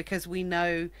 because we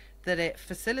know that it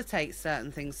facilitates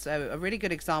certain things. So a really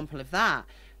good example of that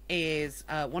is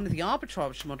one of the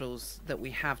arbitrage models that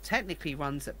we have technically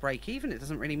runs at break even. It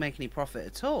doesn't really make any profit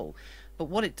at all. But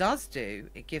what it does do,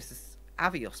 it gives us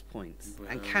Avios points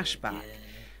and cash back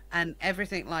and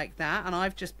everything like that. And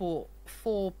I've just bought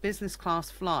 4 business class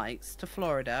flights to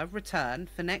Florida, return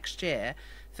for next year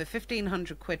for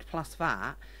 1,500 quid plus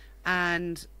VAT.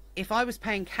 And if I was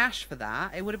paying cash for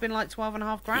that, it would have been like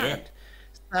 12.5 grand.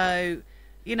 So,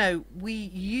 you know, we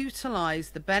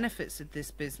utilize the benefits of this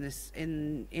business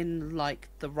in like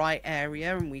the right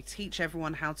area, and we teach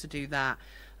everyone how to do that,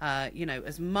 you know,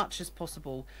 as much as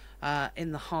possible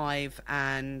in the hive,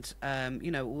 and you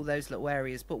know, all those little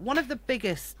areas. But one of the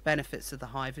biggest benefits of the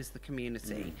hive is the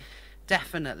community.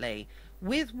 Definitely.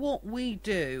 With what we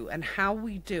do and how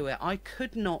we do it, I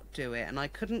could not do it, and I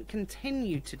couldn't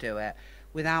continue to do it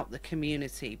without the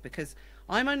community, because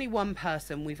I'm only one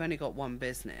person. We've only got one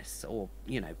business, or,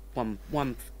 you know, one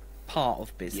part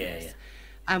of business.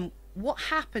 And what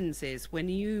happens is, when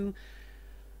you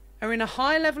are in a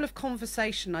high level of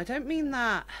conversation, I don't mean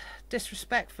that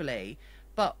disrespectfully,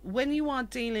 but when you are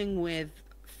dealing with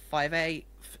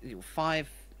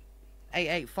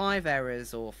 5885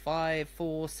 errors or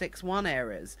 5461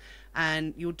 errors,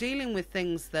 and you're dealing with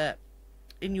things that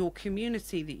in your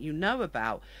community that you know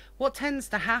about, what tends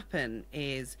to happen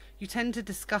is you tend to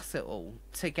discuss it all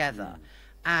together.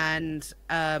 And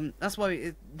that's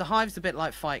why the hive's a bit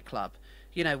like Fight Club.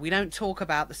 You know, we don't talk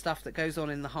about the stuff that goes on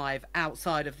in the hive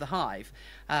outside of the hive,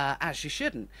 as you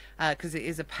shouldn't, because it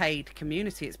is a paid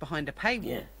community. It's behind a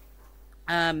paywall.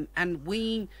 And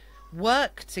we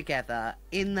work together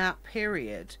in that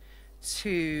period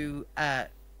to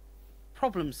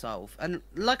problem solve. And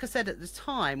like I said, at the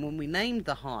time when we named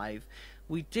the hive,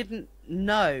 we didn't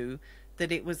know that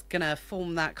it was going to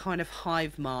form that kind of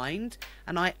hive mind.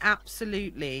 And I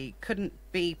absolutely couldn't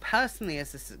be personally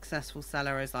as a successful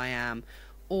seller as I am,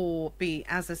 or be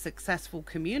as a successful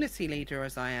community leader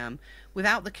as I am,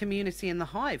 without the community in the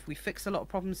hive. We fix a lot of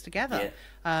problems together.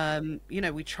 You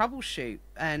know, we troubleshoot.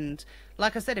 And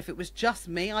like I said, if it was just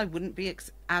me, I wouldn't be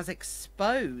as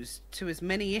exposed to as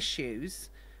many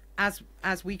issues as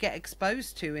we get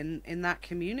exposed to in that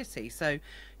community. So,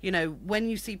 you know, when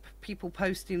you see people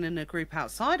posting in a group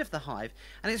outside of the hive,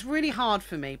 and it's really hard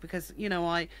for me, because, you know,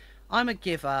 I'm a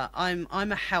giver, I'm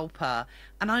a helper,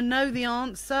 and I know the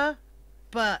answer,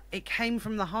 but it came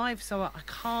from the hive, so I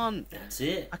can't. That's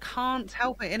it. I can't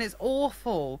help it, and it's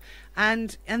awful.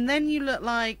 And then you look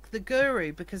like the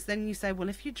guru, because then you say, well,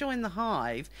 if you join the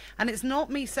hive, and it's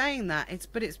not me saying that,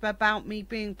 but it's about me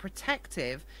being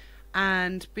protective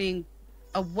and being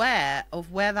aware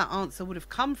of where that answer would have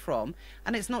come from,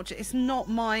 and it's not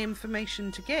my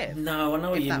information to give. No, I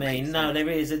know what you mean. No, there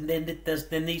is, and then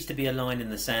there needs to be a line in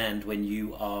the sand when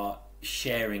you are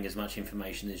sharing as much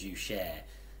information as you share.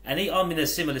 And I'm in a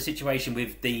similar situation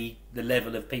with the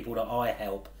level of people that I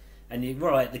help. And you're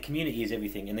right, the community is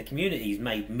everything, and the community's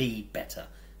made me better,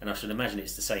 and I should imagine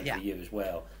it's the same for you as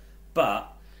well.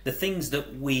 But the things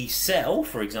that we sell,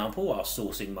 for example, our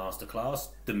sourcing masterclass,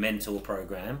 the mentor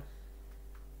program,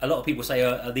 a lot of people say,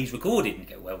 are these recorded? And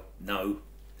you go, well, no,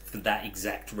 for that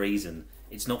exact reason.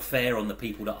 It's not fair on the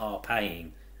people that are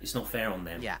paying. It's not fair on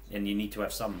them. And you need to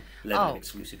have some level of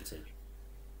exclusivity.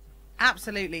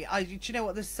 Absolutely. Do you know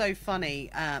what? This is so funny.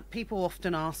 People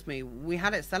often ask me, we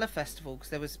had it at Seller Festival,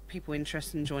 because there was people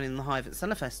interested in joining the hive at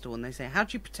Seller Festival, and they say, how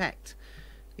do you protect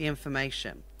the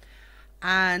information?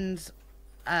 And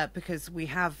because we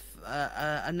have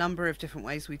a number of different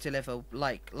ways we deliver,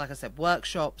 like I said,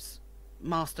 workshops,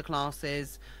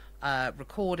 masterclasses,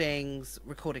 recordings,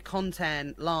 recorded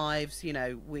content, lives. You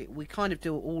know, we kind of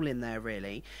do it all in there,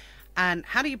 really. And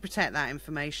how do you protect that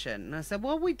information? And I said,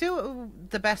 well, we do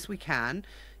it the best we can.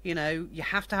 You know, you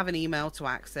have to have an email to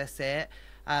access it.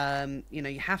 You know,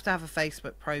 you have to have a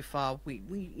Facebook profile. We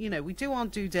you know, we do our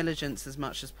due diligence as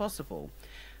much as possible.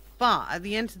 But at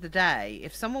the end of the day,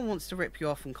 if someone wants to rip you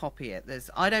off and copy it,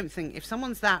 I don't think, if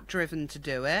someone's that driven to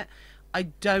do it, I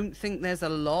don't think there's a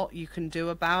lot you can do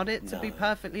about it, to be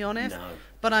perfectly honest. No.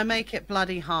 But I make it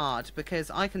bloody hard because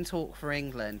I can talk for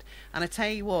England. And I tell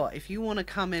you what, if you want to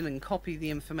come in and copy the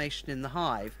information in the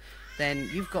Hive, then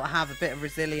you've got to have a bit of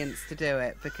resilience to do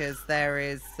it, because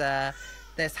there's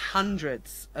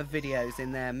hundreds of videos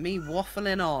in there, me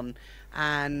waffling on.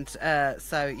 And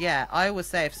so yeah, I always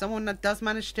say, if someone does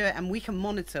manage to do it, and we can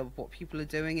monitor what people are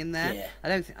doing in there, I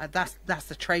don't think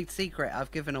that's a trade secret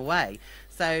I've given away.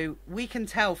 So we can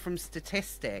tell from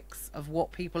statistics of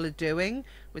what people are doing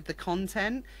with the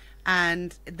content,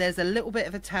 and there's a little bit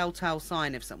of a telltale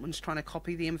sign if someone's trying to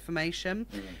copy the information.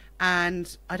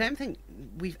 And I don't think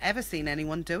we've ever seen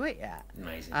anyone do it yet.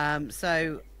 Amazing.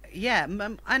 So yeah,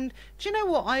 and do you know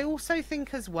what I also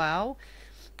think as well?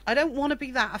 I don't want to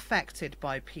be that affected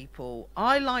by people.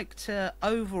 I like to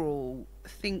overall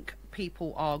think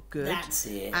people are good. That's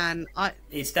it. And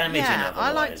it's damaging. Yeah, otherwise.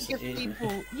 I like to give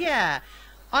people. Yeah,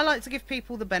 I like to give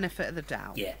people the benefit of the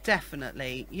doubt. Yeah,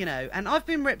 definitely. You know, and I've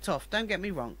been ripped off. Don't get me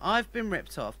wrong. I've been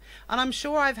ripped off, and I'm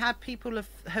sure I've had people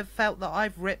have felt that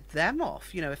I've ripped them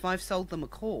off. You know, if I've sold them a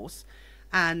course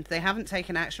and they haven't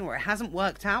taken action, or it hasn't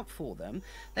worked out for them,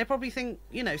 they probably think,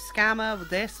 you know, scammer,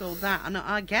 this or that, and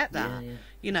I get that. Yeah.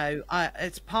 You know,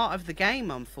 it's part of the game,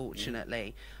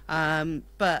 unfortunately.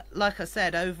 But like I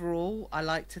said, overall, I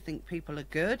like to think people are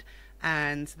good,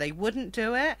 and they wouldn't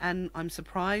do it, and I'm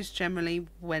surprised generally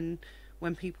when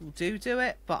people do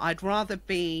it, but I'd rather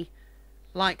be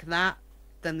like that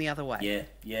than the other way.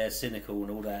 Yeah, cynical and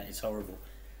all that. It's horrible.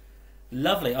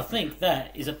 Lovely. I think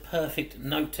that is a perfect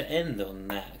note to end on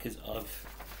that, because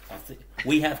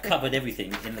we have covered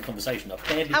everything in the conversation.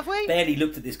 I've barely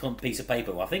looked at this piece of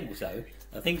paper. I think so.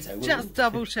 Just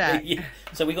double check. Yeah.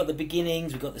 So we got the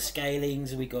beginnings, we got the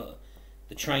scalings, we got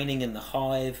the training and the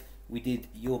Hive. We did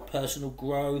your personal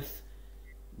growth.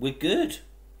 We're good.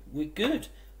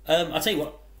 I'll tell you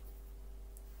what.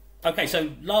 Okay,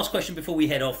 so last question before we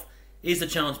head off. Here's the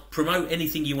chance. Promote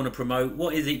anything you want to promote.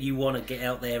 What is it you want to get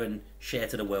out there and share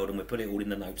to the world? And we'll put it all in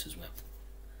the notes as well.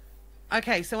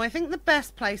 Okay, so I think the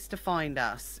best place to find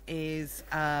us is,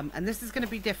 and this is going to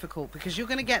be difficult because you're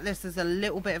going to get this as a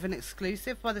little bit of an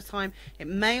exclusive by the time, it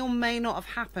may or may not have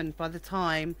happened by the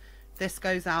time this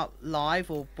goes out live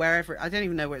or wherever. I don't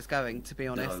even know where it's going, to be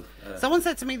honest. No, someone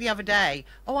said to me the other day,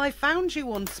 "Oh, I found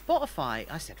you on Spotify."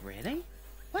 I said, "Really?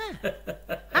 Where?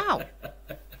 How?"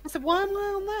 I said, "Why am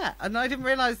I on there?" And I didn't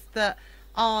realise that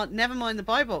our Never Mind the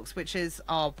Buy Box, which is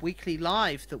our weekly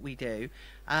live that we do,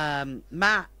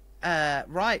 Matt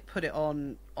Wright put it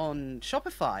on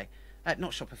Shopify.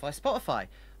 Not Shopify, Spotify.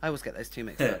 I always get those two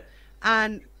mixed up.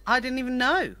 And I didn't even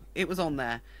know it was on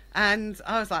there. And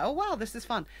I was like, "Oh, wow, this is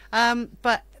fun."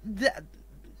 But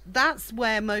that's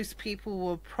where most people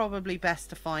will probably best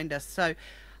to find us. So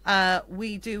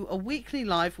we do a weekly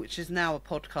live, which is now a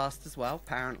podcast as well,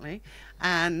 apparently.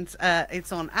 And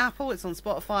it's on Apple, it's on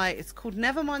Spotify. It's called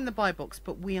Never Mind the Buy Box,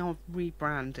 but we are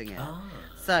rebranding it.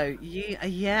 So,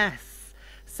 yes.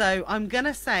 So I'm going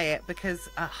to say it because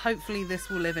hopefully this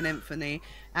will live in infamy.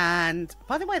 And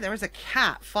by the way, there is a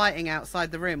cat fighting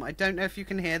outside the room. I don't know if you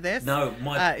can hear this. No,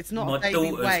 it's not my a baby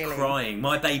daughter's wailing. Crying.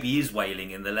 My baby is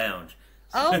wailing in the lounge.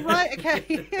 Oh, right,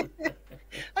 okay.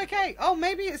 Okay, oh,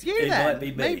 maybe it's you then. It might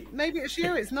be me. Maybe it's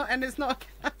you. It's not, and it's not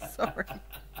a cat. Sorry.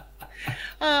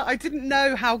 I didn't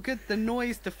know how good the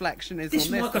noise deflection is this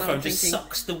on this. Microphone just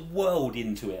sucks the world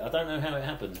into it. I don't know how it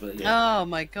happens, but yeah. Oh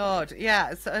my god,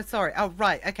 yeah. Sorry. Oh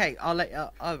right, okay. I'll let you.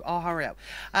 I'll hurry up.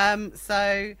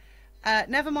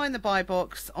 Never Mind the Buy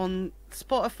Box on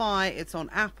Spotify. It's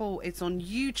on Apple. It's on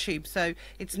YouTube. So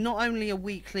it's not only a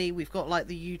weekly. We've got like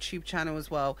the YouTube channel as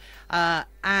well,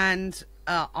 and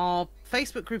our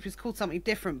Facebook group is called something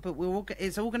different. But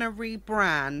it's all going to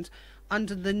rebrand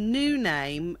under the new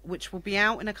name, which will be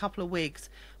out in a couple of weeks,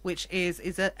 which is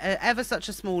a ever such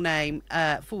a small name,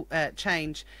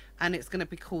 change, and it's going to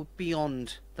be called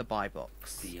Beyond the Buy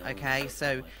Box.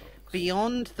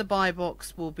 Beyond the Buy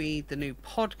Box will be the new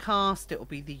podcast, it will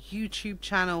be the YouTube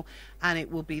channel, and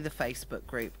it will be the Facebook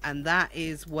group. And that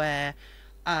is where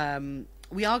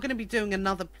we are going to be doing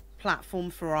another platform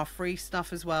for our free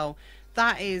stuff as well.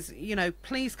 That is,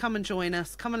 please come and join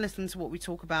us. Come and listen to what we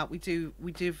talk about. We do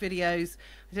videos.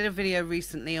 I did a video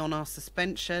recently on our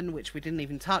suspension, which we didn't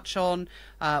even touch on,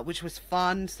 which was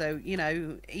fun. So,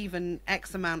 even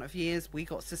X amount of years, we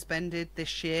got suspended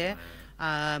this year.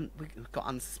 We've got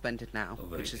unsuspended now,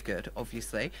 which is good,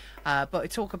 obviously. But we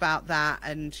talk about that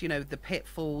and, you know, the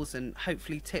pitfalls and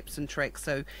hopefully tips and tricks.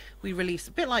 So we release,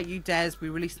 a bit like you, Des, we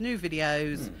release new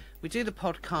videos. We do the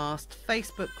podcast,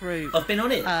 Facebook group. I've been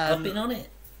on it. I've been on it.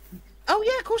 Oh,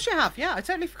 yeah, of course you have. Yeah, I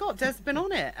totally forgot. Des has been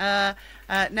on it.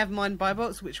 Never mind Buy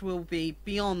Box, which will be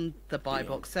beyond the Buy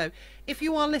Box. So if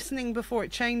you are listening before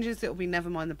it changes, it will be Never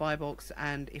Mind the Buy Box.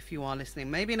 And if you are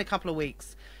listening maybe in a couple of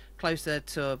weeks, closer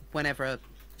to whenever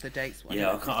the dates.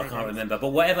 Yeah, I can't remember. But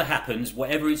whatever happens,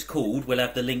 whatever it's called, we'll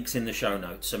have the links in the show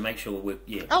notes. So make sure we'll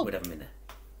have them in there.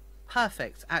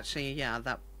 Perfect. Actually, yeah,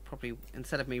 that probably,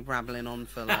 instead of me rambling on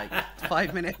for like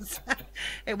 5 minutes,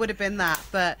 it would have been that.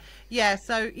 But yeah,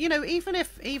 so, you know, even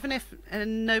if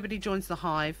nobody joins the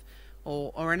Hive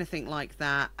or anything like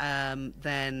that,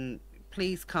 then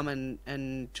please come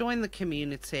and join the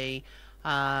community.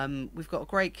 We've got a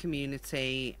great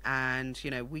community, and,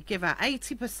 you know, we give out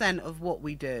 80% of what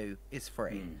we do is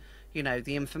free. You know,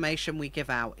 the information we give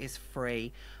out is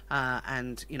free,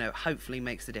 and, you know, hopefully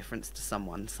makes a difference to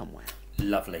someone somewhere.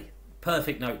 Lovely.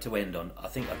 Perfect note to end on. I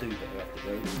think I do better have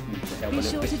to go. Be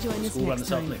sure to join us next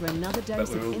time for another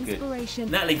dose of inspiration.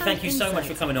 Good. Natalie, thank you so much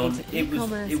for coming on. It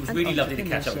was really lovely to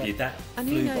catch up with you. That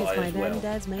flew by as well.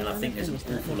 And I think there's an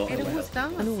awful lot. It always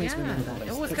does. And always remember,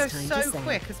 it always goes so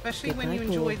quick, especially when you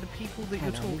enjoy the people that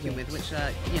you're talking with, which,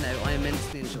 you know, I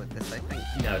immensely enjoyed this, I think.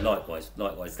 No, likewise.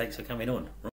 Thanks for coming on.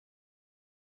 Right.